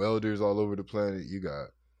 You got welders all over the planet. You got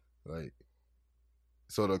like,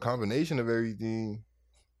 so the combination of everything.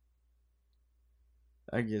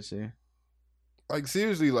 I get you. Like,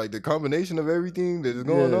 seriously, like the combination of everything that is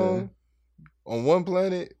going on one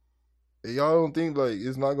planet, y'all don't think like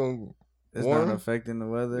it's not gonna It's warm? not affecting the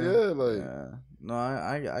weather. Yeah, like no,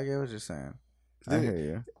 I get what you're saying. I hear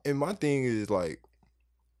you. And my thing is like,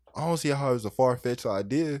 I don't see how it's a far-fetched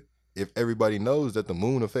idea if everybody knows that the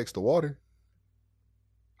moon affects the water.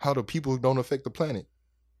 How the people don't affect the planet?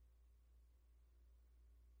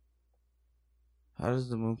 How does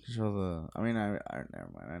the moon control the? I mean, I never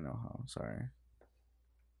mind. I know how. Sorry.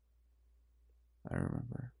 I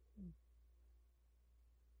remember.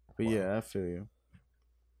 But Wow. yeah, I feel you.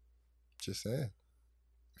 Just saying.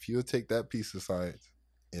 If you would take that piece of science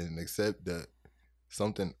and accept that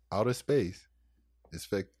something out of space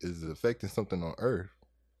is affecting something on Earth,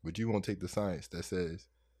 but you won't take the science that says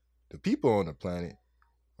the people on the planet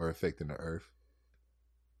are affecting the Earth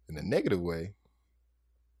in a negative way,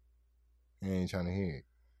 you ain't trying to hear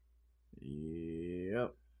it.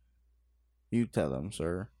 Yep. You tell them,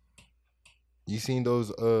 sir. You seen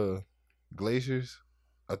those glaciers?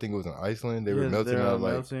 I think it was in Iceland. They were melting out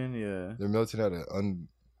like they're melting at an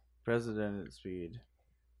unprecedented speed.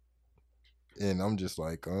 And I'm just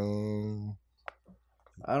like, I don't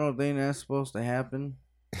think that's supposed to happen.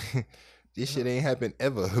 This shit ain't happened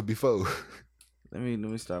ever before. Let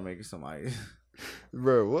me start making some ice.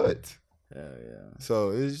 Bro, what? Hell yeah.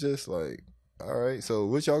 So it's just like, all right, so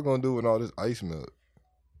what y'all gonna do when all this ice melt?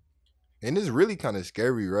 And it's really kind of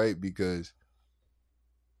scary, right? Because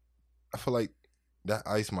I feel like that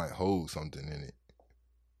ice might hold something in it.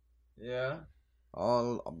 Yeah.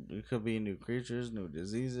 It could be new creatures, new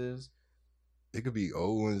diseases. It could be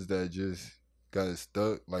old ones that just got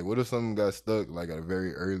stuck. Like, what if something got stuck like at a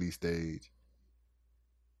very early stage?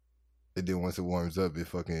 And then once it warms up, it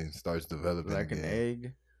fucking starts developing like again. An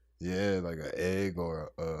egg? Yeah, like an egg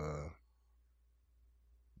or a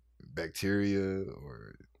bacteria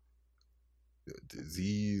or a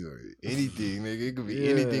disease or anything, nigga. It could be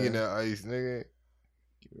anything in that ice, nigga.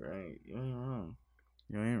 You're right. You ain't wrong.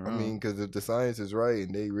 I mean, because if the science is right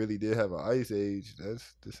and they really did have an ice age,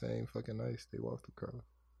 that's the same fucking ice they walked across.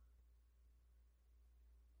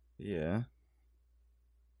 Yeah.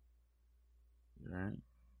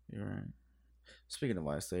 You're right. Speaking of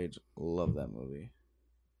Ice Age, love that movie.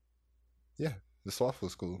 Yeah, the sloth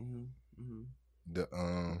was cool.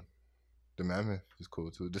 Mm-hmm. The mammoth is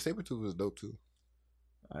cool too. The saber-tooth was dope too.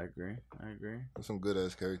 I agree. There's some good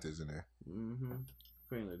ass characters in there. Mm-hmm.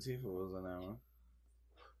 Queen Latifah was on that one.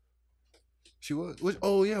 She was.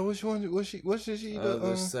 Oh yeah, which one was she? What did she?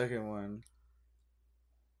 The second one.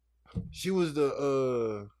 She was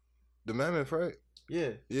the mammoth, right?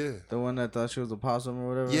 Yeah. Yeah. The one that thought she was a possum or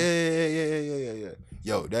whatever. Yeah.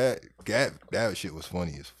 Yo, that shit was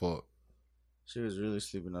funny as fuck. She was really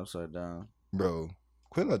sleeping upside down. Bro,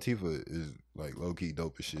 Queen Latifah is like low key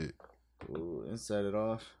dope as shit. Ooh, and set it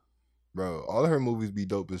off. Bro, all of her movies be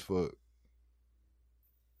dope as fuck.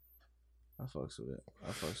 I fucks with it.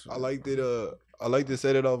 I liked it. I liked to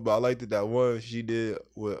set it off, but I liked it that one she did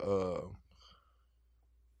with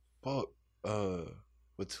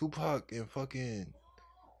with Tupac and fucking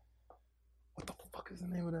fuck is the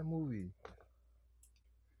name of that movie?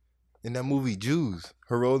 In that movie, Jews.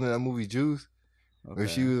 Her role in that movie, Jews, where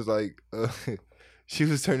she was like, she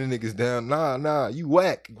was turning niggas down. Nah, you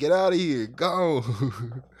whack. Get out of here. Go.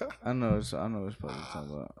 I know what you're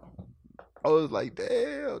talking about. I was like,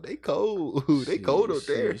 damn, they cold. They cold up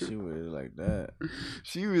there. She was like that.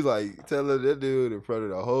 She was like telling that dude in front of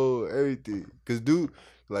the whole everything. Cause dude,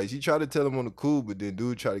 like she tried to tell him on the cool, but then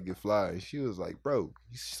dude tried to get fly. And she was like, bro,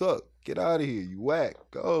 you suck. Get out of here. You whack.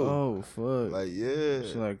 Go. Oh, fuck. Like, yeah.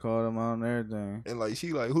 She like called him out and everything. And like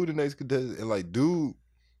she like, who the next contestant? And like, dude,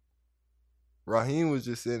 Raheem was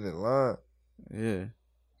just sitting in line. Yeah.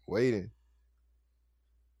 Waiting.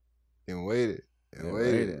 And waited. And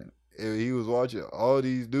waited. And he was watching all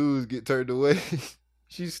these dudes get turned away.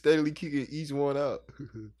 She's steadily kicking each one out.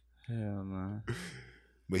 Hell no.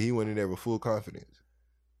 But he went in there with full confidence.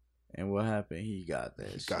 And what happened? He got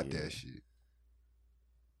that shit. Got that shit.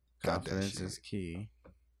 Confidence is key.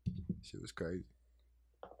 Shit was crazy.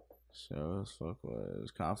 Sure as fuck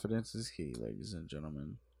was. Confidence is key, ladies and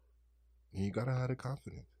gentlemen. And you gotta have the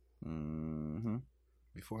confidence. Mm-hmm.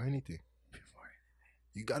 Before anything.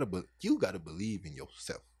 You gotta believe in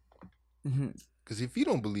yourself. Because if you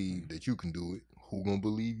don't believe that you can do it, who gonna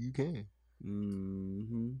believe you can?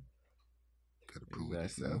 Gotta prove it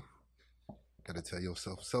yourself. Gotta tell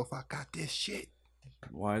yourself, self, I got this shit.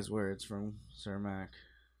 Wise words from Sir Mac.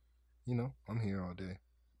 You know, I'm here all day.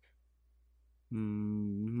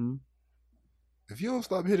 If you don't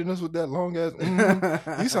stop hitting us with that long ass,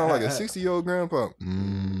 you sound like a 60-year-old grandpa.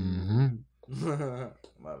 My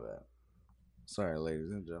bad. Sorry,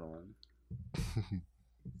 ladies and gentlemen.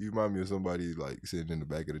 You remind me of somebody like sitting in the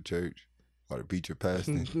back of the church while the preacher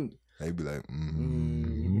passing. They'd be like,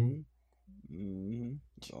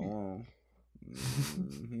 Go on.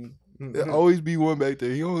 There'll always be one back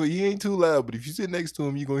there. He ain't too loud, but if you sit next to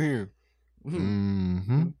him, you gonna hear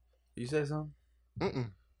him. You say something? Okay.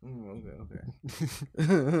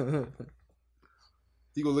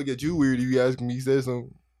 He gonna look at you weird if you ask him. He said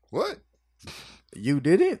something. What? You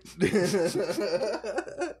did it?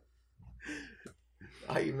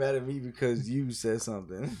 Are you mad at me because you said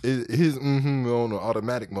something? His on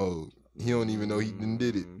automatic mode. He don't even know he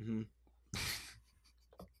did it.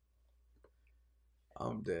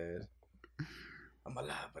 I'm dead. I'm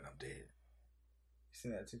alive, but I'm dead. You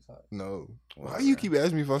seen that TikTok? No. Why you keep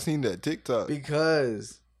asking me if I seen that TikTok?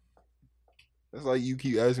 Because that's like you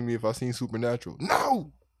keep asking me if I seen Supernatural.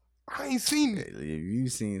 No, I ain't seen it. If you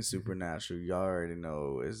seen Supernatural, y'all already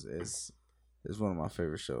know it's one of my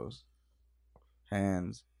favorite shows.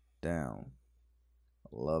 Hands down.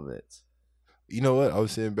 Love it. You know what? I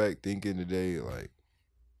was sitting back thinking today, like,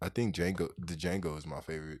 I think Django is my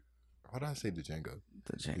favorite. Why did I say Django?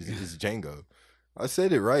 It's Django. I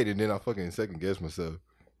said it right, and then I fucking second guessed myself.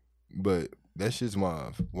 But that shit's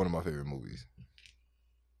one of my favorite movies.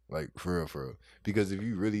 Like, for real. Because if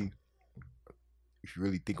you really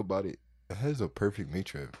think about it, it has a perfect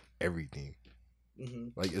mixture of everything.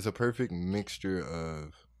 Like, it's a perfect mixture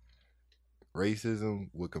of racism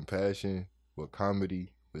with compassion, with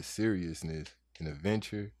comedy, with seriousness, and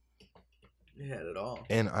adventure. It had it all.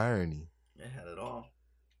 And irony. It had it all.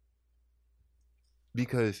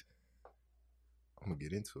 Because I'm gonna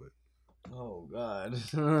get into it. Oh God.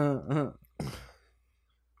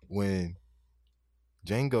 When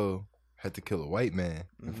Django had to kill a white man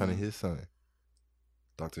in front of his son,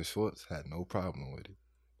 Dr. Schwartz had no problem with it.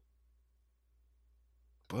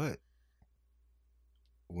 But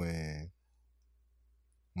when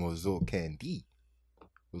Mozo Candy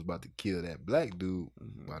was about to kill that black dude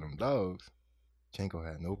by them dogs, Django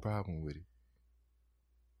had no problem with it.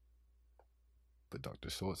 But Dr.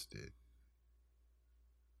 Schwartz did.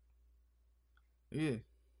 Yeah.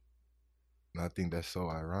 And I think that's so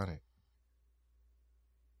ironic.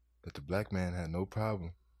 That the black man had no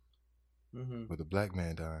problem with the black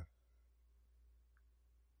man dying.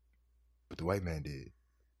 But the white man did.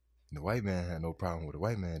 And the white man had no problem with the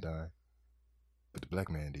white man dying. But the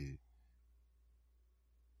black man did.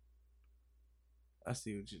 I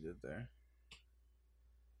see what you did there.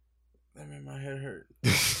 That made my head hurt.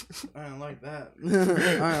 I didn't like that. I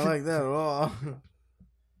didn't like that at all.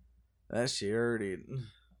 That shit hurt it.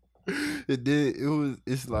 It did.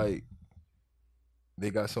 It's like they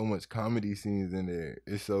got so much comedy scenes in there.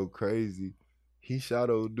 It's so crazy. He shot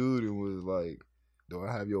old dude and was like, do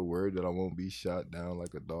I have your word that I won't be shot down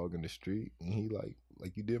like a dog in the street? And he like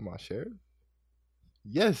you did my sheriff?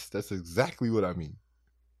 Yes, that's exactly what I mean.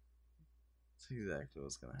 That's exactly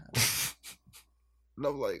what's gonna happen. And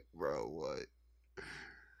I'm like, bro, what?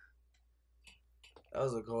 That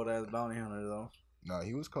was a cold ass bounty hunter though. Nah,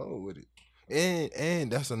 he was cold with it. And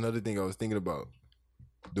that's another thing I was thinking about.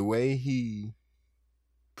 the way he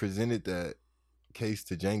presented that case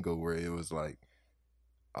to Django, where it was like,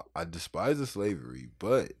 I despise the slavery,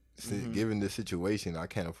 but given the situation, I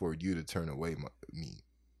can't afford you to turn away me.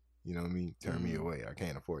 You know what I mean? Turn me away. I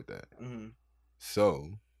can't afford that. So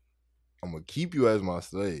I'm gonna keep you as my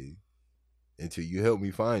slave until you help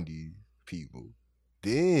me find these people.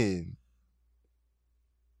 Then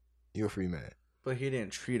you're a free man. But he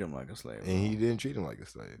didn't treat him like a slave. And he didn't treat him like a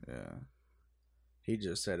slave. Yeah. He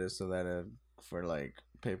just said it so that for like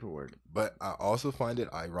paperwork. But I also find it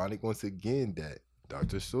ironic once again that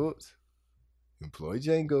Dr. Schultz employed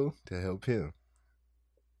Django to help him.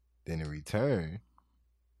 Then in return,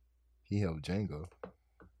 he helped Django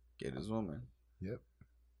get his woman. Yep.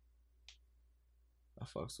 I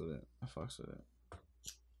fucks with it.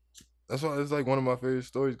 That's why it's like one of my favorite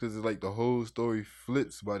stories, because it's like the whole story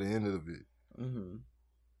flips by the end of it.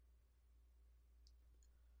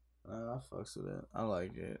 I fucks with it. I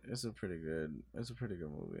like it. It's a pretty good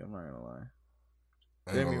movie. I'm not gonna lie.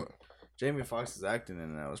 Jamie Foxx's acting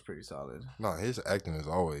in that was pretty solid. No, his acting is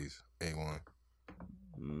always A1.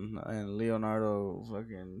 And Leonardo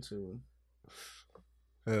fucking too.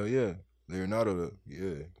 Hell yeah. Leonardo,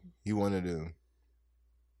 yeah. He wanted them.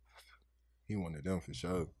 He wanted them for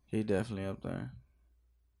sure. He definitely up there.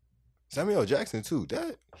 Samuel L. Jackson too.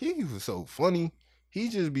 He was so funny. He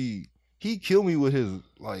killed me with his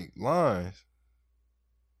like lines.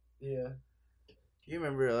 Yeah. You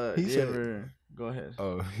remember go ahead.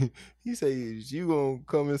 Oh, he said, you gonna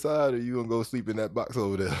come inside or you gonna go sleep in that box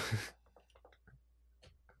over there?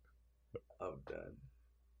 I'm done.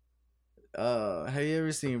 Have you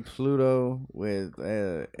ever seen Pluto with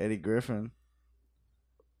Eddie Griffin?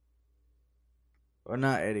 Or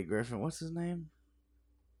not Eddie Griffin? What's his name?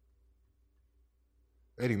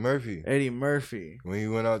 Eddie Murphy. Eddie Murphy. When he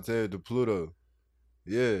went out there to Pluto.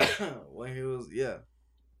 Yeah. When he was, yeah.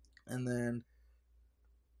 And then,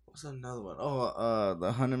 what's another one? Oh,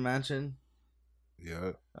 the Haunted Mansion.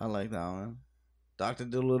 Yeah. I like that one. Dr.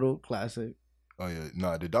 Dolittle, classic. Oh, yeah.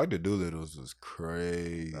 Nah, the Dr. Dolittle's was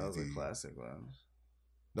crazy. That was a classic one.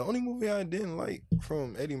 The only movie I didn't like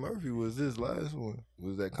from Eddie Murphy was this last one.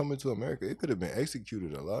 Was that Coming to America. It could have been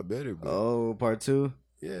executed a lot better. But oh, part 2?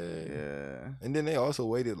 Yeah. And then they also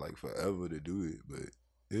waited like forever to do it, but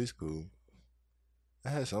it's cool. It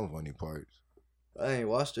had some funny parts. I ain't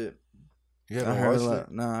watched it. Yeah, I heard a lot.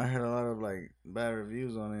 I heard a lot of like bad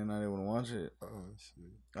reviews on it, and I didn't want to watch it. Oh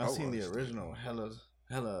shit! I seen the original hella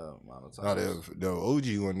amount of Nah, times. the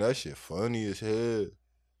OG one, that shit funny as hell.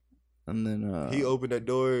 And then he opened that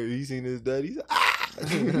door, he seen his daddy, he's like, ah!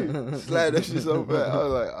 Slapped that shit so bad. I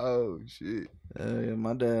was like, oh shit. Yeah,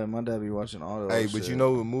 my dad be watching all those. Hey, but you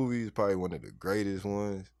know what movie is probably one of the greatest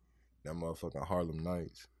ones? That motherfucking Harlem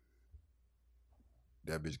Nights.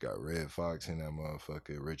 That bitch got Red Fox in that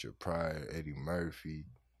motherfucker, Richard Pryor, Eddie Murphy.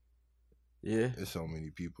 Yeah. There's so many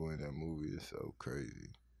people in that movie. It's so crazy.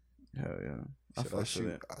 Hell yeah. I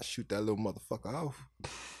shoot that little motherfucker off.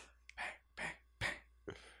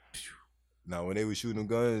 Now, when they were shooting them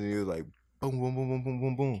guns, and it was like, boom, boom, boom, boom, boom,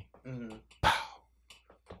 boom, boom. Mm-hmm. Pow.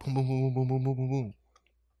 Boom, boom, boom, boom, boom, boom, boom, boom.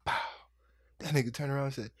 Pow. That nigga turned around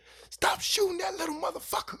and said, stop shooting that little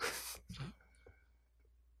motherfucker.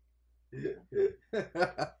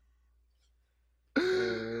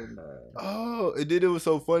 Oh, and then it was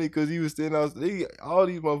so funny because he was standing out. All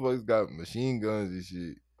these motherfuckers got machine guns and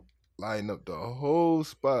shit, lighting up the whole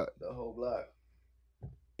spot, the whole block,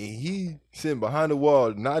 and he sitting behind the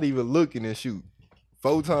wall, not even looking, and shoot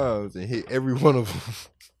 4 times and hit every one of them.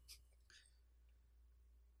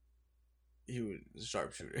 He was a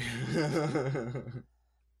sharpshooter.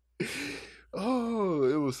 Oh,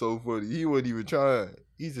 it was so funny. He wasn't even trying.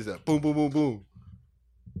 He just said boom, boom, boom, boom.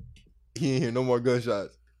 He ain't hear no more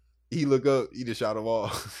gunshots. He look up, he just shot them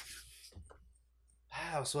all.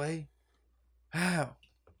 How, Sway? How?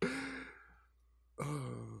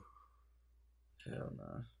 Oh. Hell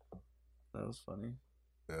nah. That was funny.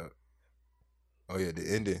 Yeah. Oh yeah,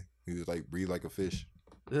 the ending. He was like, breathe like a fish.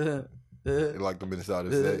 They locked him inside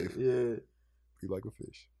the safe. Yeah. Breathe like a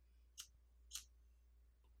fish.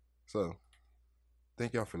 So,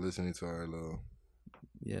 thank y'all for listening to our little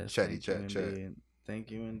chatty chat.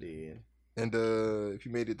 Thank you indeed. And if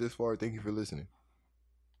you made it this far, thank you for listening.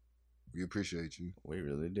 We appreciate you. We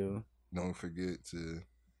really do. Don't forget to,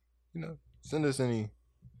 send us any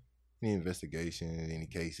investigations, any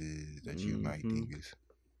cases that you might think is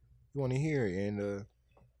you want to hear, and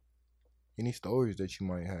any stories that you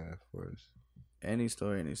might have for us. Any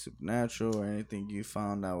story, any supernatural, or anything you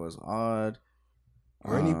found that was odd.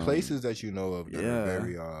 Or any places that you know of that are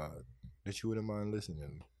very odd that you wouldn't mind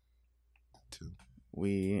listening to.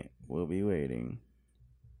 We will be waiting.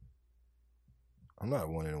 I'm not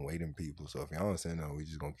one of them waiting people. So if y'all don't say no, we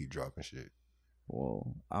just gonna keep dropping shit.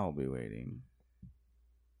 Well, I'll be waiting.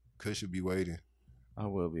 Kush should be waiting. I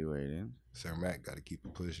will be waiting. Sir Mac got to keep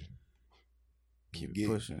it pushing. Keep it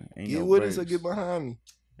pushing. Ain't Get no with brakes. us or get behind me.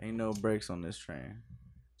 Ain't no brakes on this train.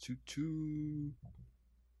 Choo choo.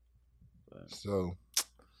 But So,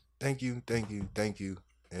 thank you.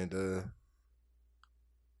 And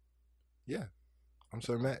yeah, I'm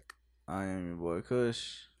Sir Mac. I am your boy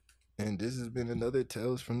Kush. And this has been another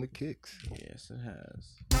Tales from the Kicks. Yes, it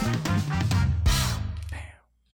has.